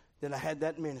that I had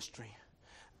that ministry.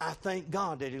 I thank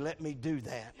God that He let me do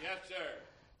that. Yes, sir.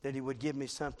 That He would give me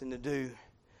something to do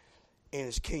in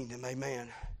His kingdom. Amen.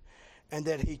 And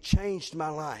that He changed my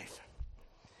life.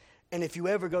 And if you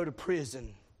ever go to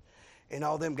prison, and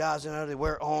all them guys in there, they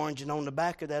wear orange, and on the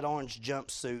back of that orange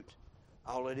jumpsuit,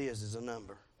 all it is a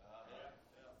number.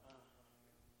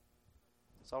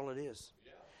 That's all it is.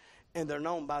 And they're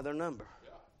known by their number.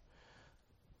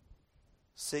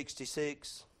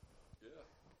 66,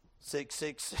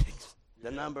 666,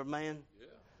 the number of man.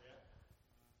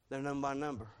 They're known by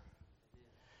number.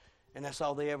 And that's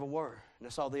all they ever were. And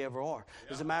that's all they ever are.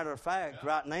 As a matter of fact,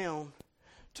 right now,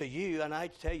 to you, and I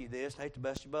hate to tell you this, I hate to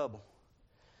bust your bubble,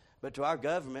 but to our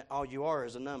government, all you are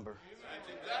is a number. That's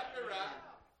exactly right.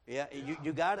 Yeah,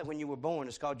 you got it when you were born.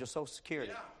 It's called your Social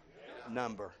Security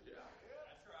number.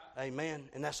 Amen.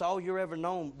 And that's all you're ever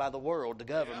known by the world, the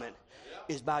government,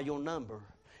 is by your number.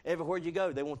 Everywhere you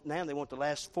go, they want the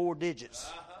last 4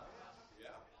 digits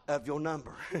of your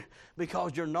number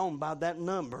because you're known by that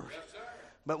number.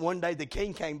 But one day the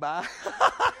king came by.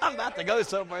 I'm about to go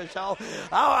somewhere, y'all.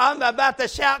 I'm about to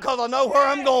shout because I know where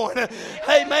I'm going.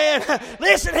 Hey, man,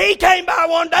 listen, he came by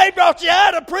one day, brought you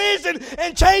out of prison,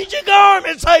 and changed your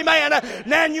garments. Hey, man,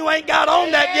 now you ain't got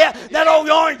on that old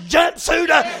orange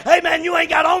jumpsuit. Hey, man, you ain't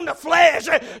got on the flesh.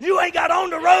 You ain't got on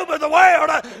the robe of the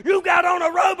world. You got on a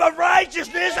robe of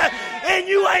righteousness, and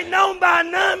you ain't known by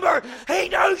number. He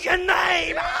knows your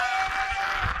name.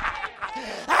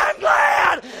 I'm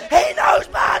glad He knows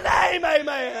my name.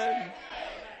 Amen.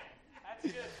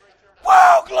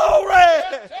 Whoa, glory.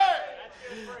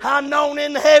 I'm known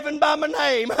in heaven by my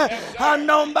name. I'm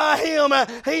known by Him.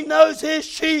 He knows His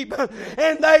sheep,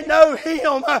 and they know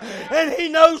Him, and He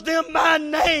knows them by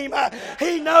name.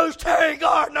 He knows Terry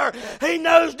Gardner. He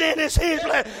knows Dennis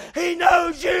Hensley. He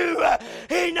knows you.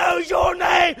 He knows your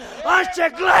name. Aren't you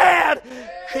glad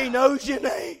He knows your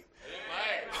name?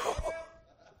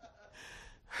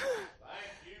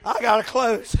 I got to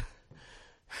close.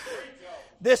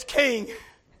 This king,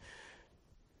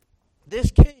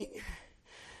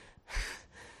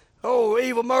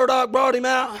 evil Murdoch brought him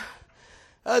out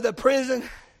of the prison.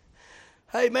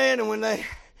 Amen. And when they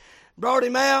brought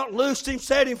him out, loosed him,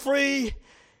 set him free,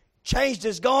 changed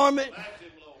his garment,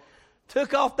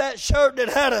 took off that shirt that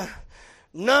had a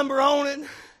number on it,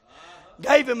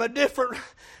 gave him a different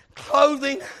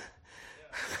clothing.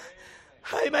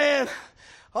 Amen.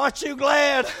 Aren't you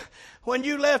glad when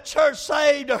you left church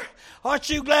saved? Or aren't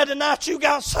you glad tonight you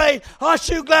got saved? Aren't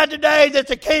you glad today that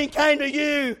the King came to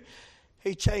you?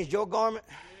 He changed your garment.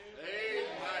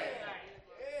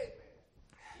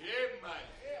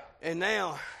 And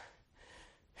now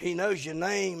He knows your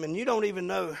name, and you don't even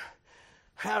know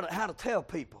how to tell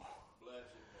people.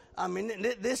 I mean,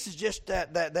 this is just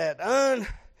that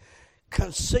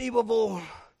unconceivable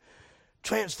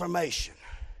transformation.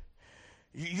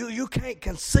 You can't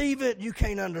conceive it. You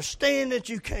can't understand it.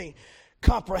 You can't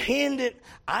comprehend it.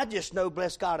 I just know,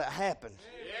 bless God, it happened.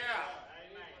 Yeah.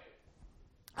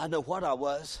 I know what I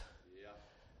was.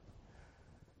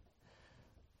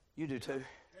 You do too.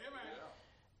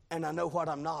 And I know what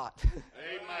I'm not.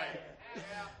 Amen.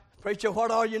 Preacher,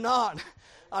 what are you not?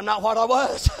 I'm not what I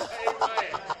was.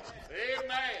 Amen.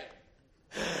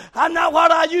 I'm not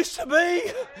what I used to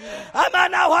be. I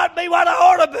might not be what I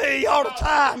ought to be all the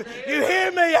time. You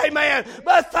hear me? Amen.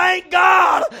 But thank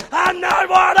God I'm not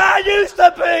what I used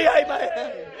to be.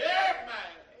 Amen.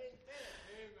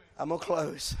 I'm going to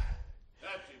close.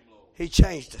 He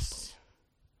changed us.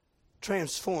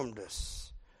 Transformed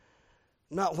us.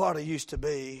 Not what I used to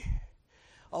be.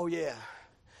 Oh yeah.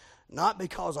 Not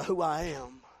because of who I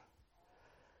am.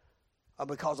 Or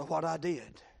because of what I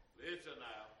did.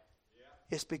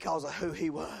 It's because of who He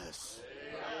was.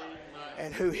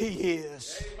 And who He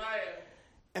is.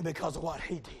 And because of what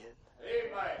He did.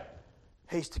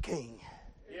 He's the King.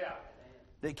 Yeah.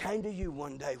 That came to you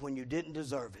one day when you didn't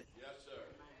deserve it. Yes, sir.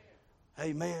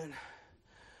 Amen.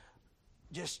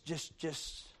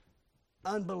 Just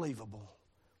unbelievable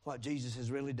what Jesus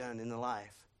has really done in the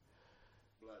life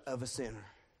of a sinner.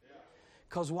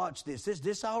 Because watch this.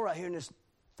 This all right here in this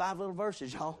 5 little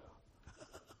verses, y'all.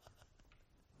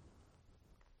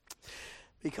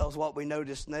 Because what we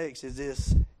notice next is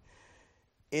this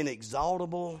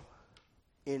inexhaustible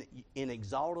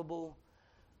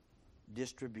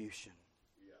distribution.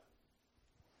 Yeah.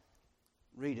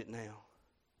 Read it now.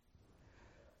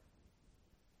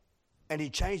 And he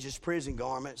changed his prison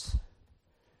garments,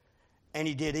 and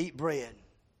he did eat bread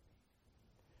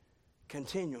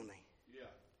continually. Yeah.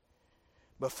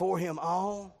 Before him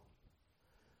all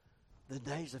the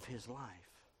days of his life.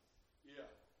 Yeah.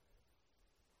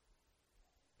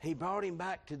 He brought him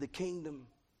back to the kingdom,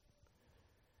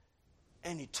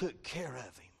 and he took care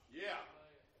of him. Yeah.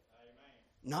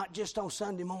 Not just on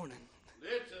Sunday morning.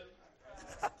 Listen.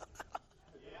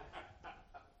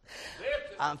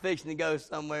 I'm fixing to go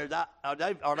somewhere. Are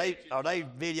they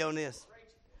videoing this?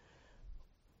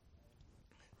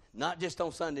 Not just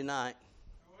on Sunday night.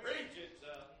 Preach it, son.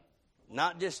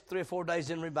 Not just 3 or 4 days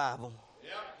in revival.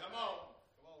 Yeah, come on.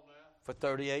 Come on now. For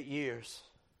 38 years.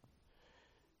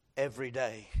 Every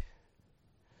day.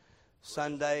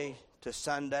 Sunday to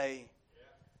Sunday.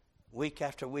 Week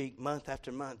after week, month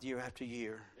after month, year after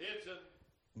year. It's a...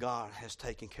 God has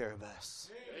taken care of us.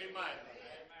 Amen.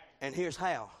 And here's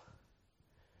how.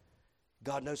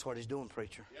 God knows what he's doing,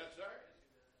 preacher. Yes, sir.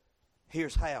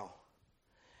 Here's how.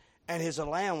 And his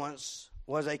allowance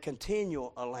was a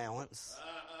continual allowance.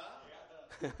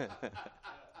 Listen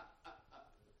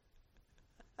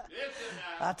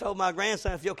now. I told my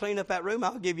grandson, if you'll clean up that room,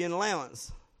 I'll give you an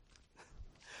allowance.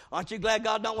 Aren't you glad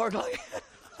God don't work like that?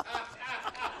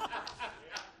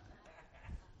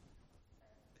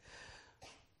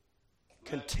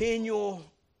 Continual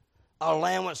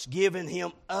allowance given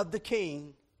him of the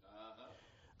King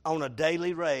on a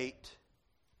daily rate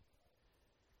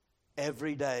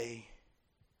every day,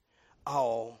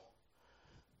 all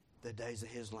the days of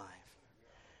his life.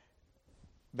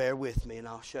 Bear with me and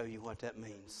I'll show you what that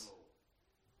means.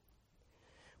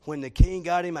 When the King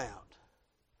got him out,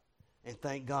 and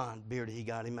thank God, Beardy, he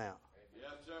got him out.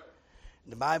 Yes, sir.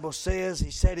 The Bible says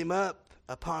he set him up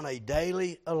upon a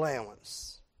daily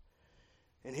allowance.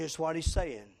 And here's what he's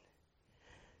saying.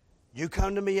 You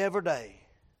come to me every day.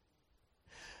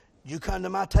 You come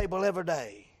to my table every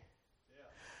day.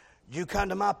 You come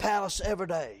to my palace every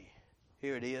day.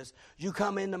 Here it is. You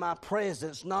come into my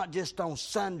presence not just on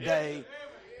Sunday,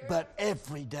 but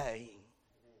every day.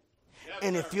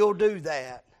 And if you'll do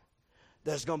that,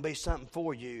 there's going to be something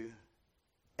for you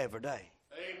every day.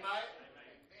 Amen.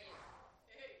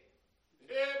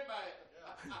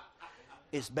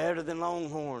 It's better than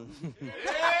Longhorn.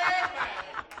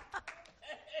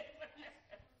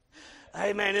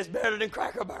 Amen. It's better than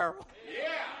Cracker Barrel.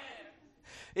 Yeah.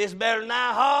 It's better than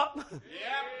IHOP.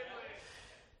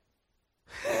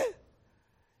 Yeah.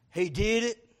 He did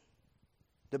it.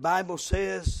 The Bible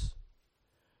says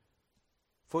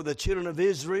for the children of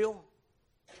Israel.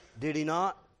 Did he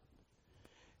not?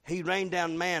 He rained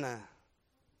down manna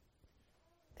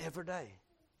every day.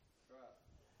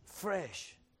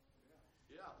 Fresh.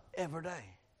 Every day.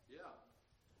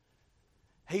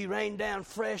 He rained down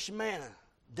fresh manna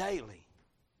daily.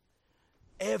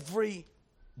 Every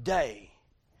day.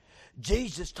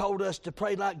 Jesus told us to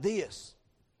pray like this.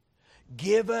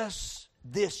 Give us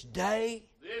this day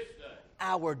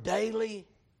our daily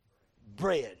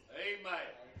bread. Amen.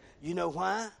 You know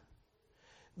why?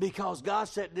 Because God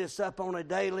set this up on a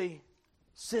daily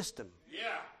system.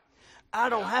 Yeah. I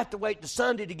don't have to wait to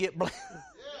Sunday to get blessed.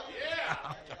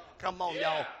 Yeah. Come on,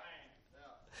 y'all.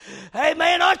 Hey,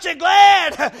 man, aren't you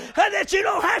glad that you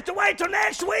don't have to wait till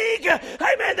next week?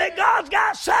 Hey, man, that God's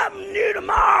got something new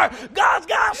tomorrow. God's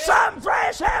got something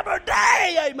fresh every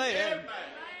day. Amen.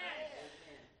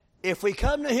 If we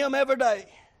come to Him every day,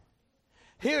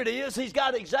 here it is. He's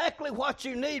got exactly what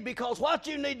you need, because what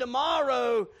you need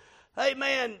tomorrow, hey,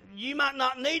 man, you might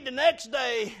not need the next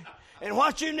day. And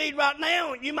what you need right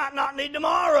now, you might not need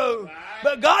tomorrow.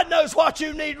 But God knows what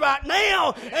you need right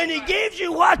now, and He gives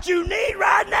you what you need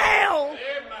right now.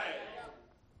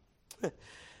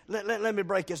 Let me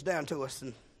break this down to us,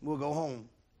 and we'll go home.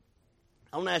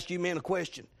 I want to ask you men a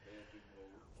question.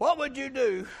 What would you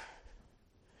do?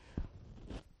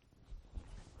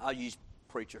 I'll use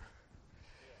preacher.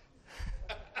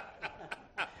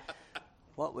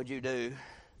 What would you do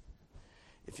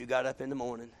if you got up in the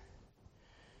morning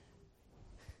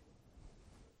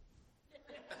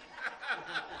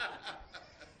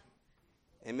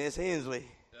And Miss Hensley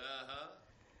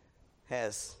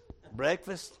has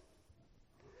breakfast,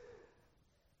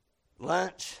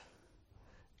 lunch,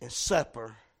 and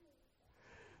supper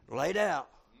laid out.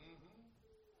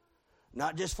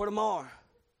 Not just for tomorrow,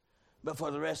 but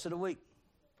for the rest of the week.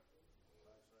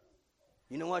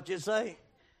 You know what you'd say?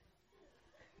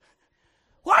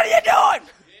 What are you doing?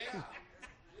 Yeah.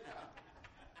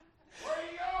 Where are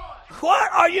you going?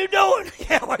 What are you doing?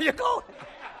 Yeah, where are you going?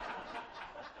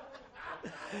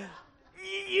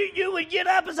 You would get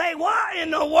up and say, what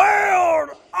in the world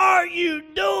are you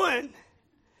doing?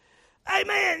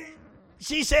 Amen.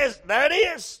 She says, there it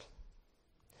is.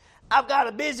 I've got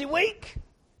a busy week.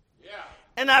 Yeah.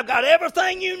 And I've got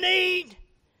everything you need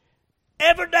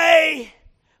every day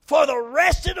for the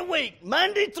rest of the week,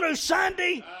 Monday through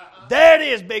Sunday. There it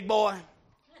is, big boy.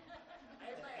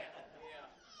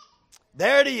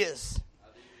 There it is.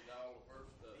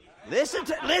 Listen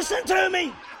to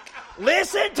me.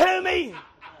 Listen to me.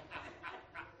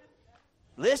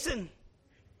 Listen.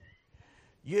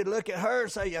 You'd look at her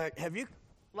and say, have you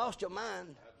lost your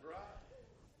mind? That's right.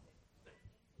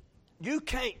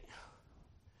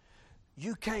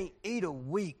 You can't eat a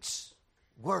week's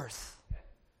worth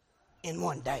in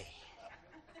one day.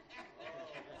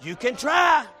 You can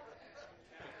try.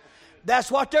 That's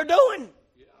what they're doing.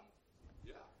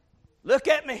 Look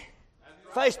at me.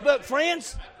 Facebook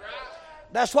friends.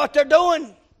 That's what they're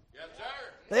doing. Yes, sir.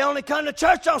 They only come to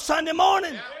church on Sunday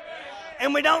morning.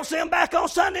 And we don't see them back on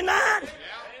Sunday night.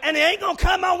 And they ain't going to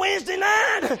come on Wednesday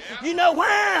night. You know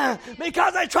why?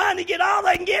 Because they're trying to get all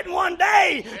they can get in one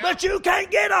day. But you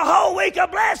can't get a whole week of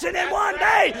blessing in one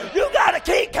day. You got to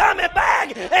keep coming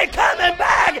back and coming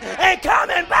back and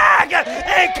coming back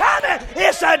and coming.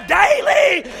 It's a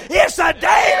daily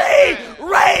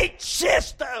rate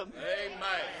system.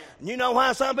 Amen. You know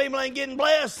why some people ain't getting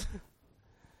blessed?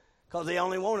 Because they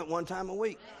only want it one time a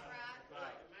week.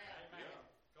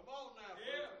 Come on now.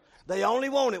 They only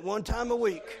want it one time a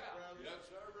week. Yes,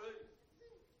 sir.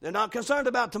 They're not concerned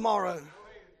about tomorrow.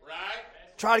 Right.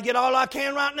 Try to get all I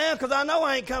can right now because I know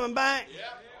I ain't coming back.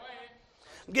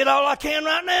 Get all I can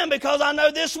right now because I know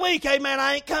this week, amen,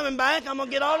 I ain't coming back. I'm going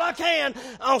to get all I can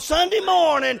on Sunday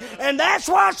morning, and that's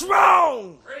what's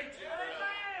wrong.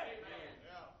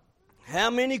 How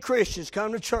many Christians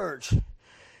come to church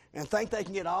and think they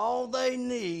can get all they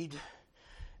need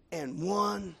in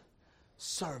one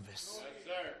service? Yes,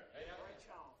 sir.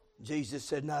 Jesus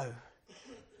said no.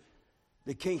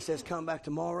 The king says, come back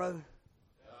tomorrow,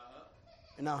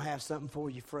 and I'll have something for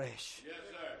you fresh. Yes,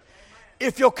 sir.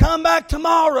 If you'll come back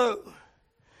tomorrow,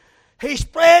 he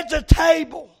spreads a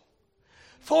table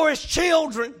for his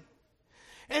children.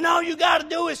 And all you got to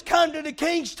do is come to the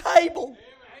king's table.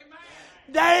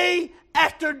 Day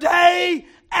after day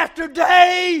after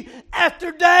day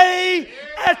after day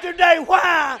after day.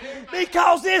 Why?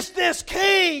 Because it's this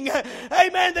king,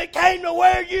 amen, that came to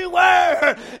where you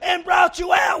were and brought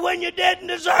you out when you didn't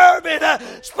deserve it.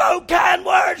 Spoke kind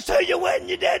words to you when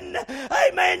you didn't.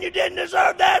 Amen, you didn't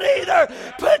deserve that either.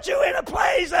 Put you in a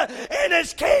place in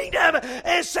his kingdom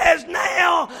and says,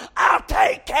 now I'll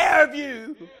take care of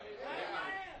you.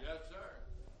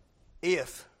 Yes,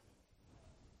 sir.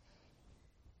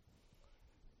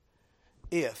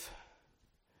 If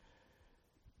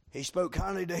he spoke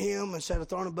kindly to him and set a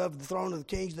throne above the throne of the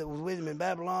kings that was with him in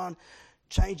Babylon,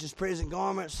 changed his prison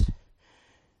garments,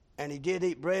 and he did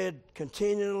eat bread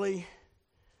continually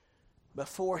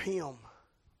before him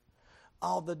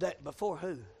all the day. Before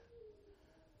who?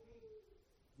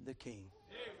 The king.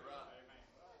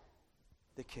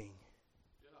 The king.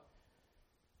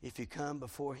 If you come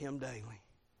before him daily.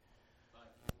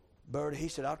 Bertie, he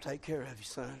said, I'll take care of you,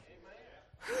 son.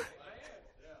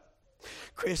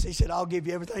 Chris, he said, I'll give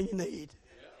you everything you need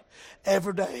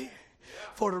every day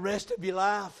for the rest of your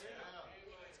life.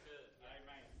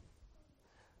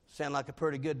 Sound like a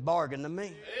pretty good bargain to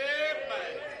me.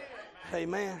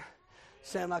 Amen.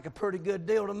 Sound like a pretty good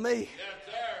deal to me.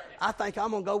 I think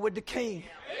I'm going to go with the king.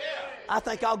 I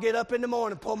think I'll get up in the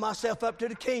morning, pull myself up to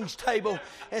the king's table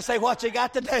and say, what you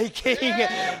got today, king?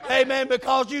 Amen,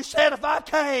 because you said if I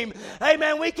came,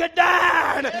 amen, we could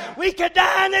dine. We could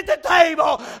dine at the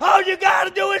table. All you got to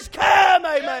do is come,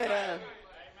 amen,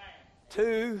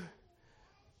 to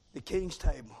the king's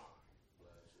table.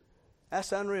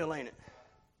 That's unreal, ain't it?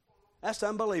 That's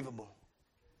unbelievable.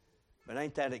 But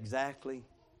ain't that exactly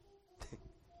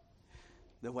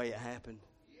the way it happened?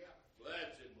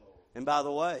 And by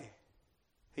the way,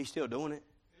 he's still doing it.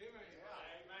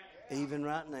 Even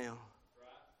right now.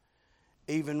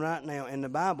 Even right now. And the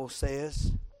Bible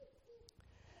says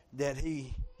that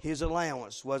his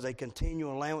allowance was a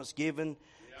continual allowance given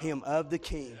him of the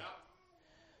king.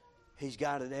 He's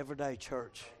got it every day,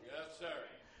 church. Yes, sir.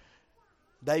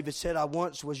 David said, I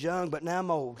once was young, but now I'm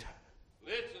old.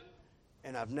 Listen.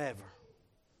 And I've never.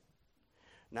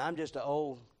 Now, I'm just an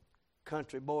old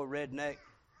country boy, redneck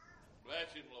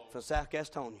Bless him, Lord. from South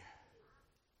Gastonia,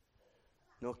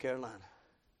 North Carolina.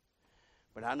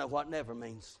 But I know what never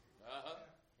means. Uh-huh.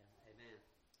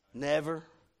 Never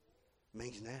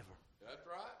means never. That's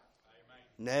right.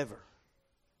 Never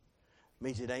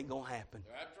means it ain't going to happen.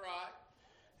 That's right.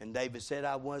 And David said,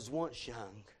 I was once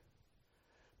young,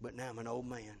 but now I'm an old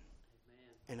man.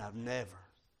 And I've never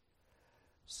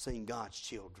seen God's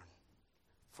children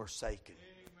forsaken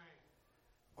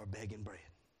or begging bread.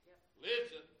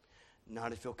 Listen.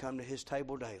 Not if you'll come to his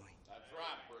table daily. That's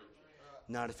right, preacher.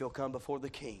 Not if you'll come before the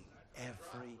King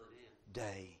every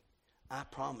day. I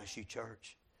promise you,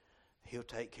 church, he'll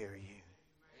take care of you.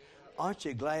 Aren't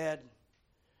you glad?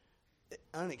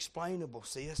 Unexplainable,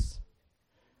 sis.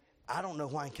 I don't know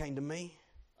why he came to me.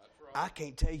 I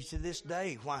can't tell you to this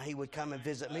day why he would come and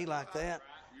visit me like that.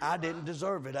 I didn't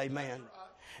deserve it, amen.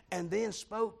 And then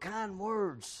spoke kind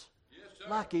words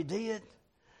like he did.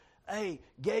 Hey,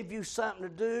 gave you something to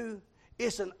do.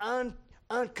 It's an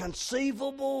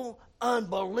unconceivable,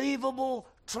 unbelievable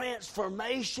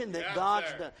transformation that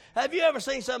God's done. Have you ever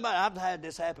seen somebody? I've had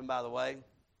this happen, by the way.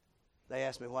 They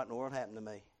asked me what in the world happened to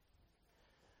me.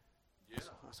 Yeah.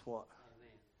 That's what.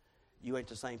 You ain't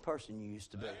the same person you used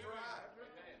to be. That's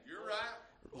right. You're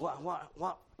right.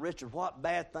 What, Richard, what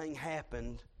bad thing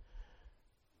happened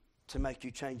to make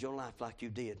you change your life like you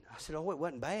did? I said, oh, it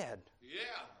wasn't bad. Yeah.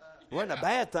 It wasn't a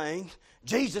bad thing.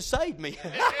 Jesus saved me.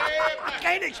 Amen. I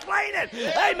can't explain it.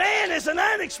 Amen. It's an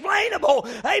unexplainable.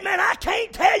 Amen. I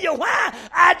can't tell you why.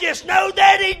 I just know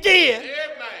that he did. Amen.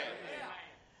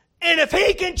 And if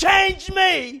he can change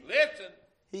me, Listen.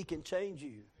 he can change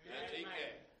you. Yes, he can.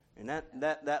 And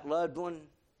that loved one,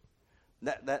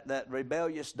 that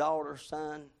rebellious daughter,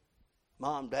 son,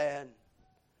 mom, dad,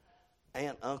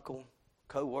 aunt, uncle,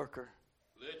 co-worker,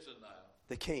 Listen now.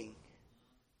 the King.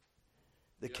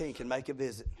 The King can make a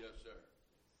visit. Yes, sir.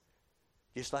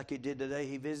 Just like he did today,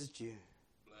 he visits you.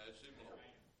 Bless him,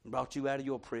 Lord. Brought you out of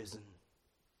your prison.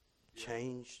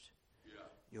 Changed Yeah.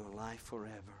 your life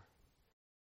forever.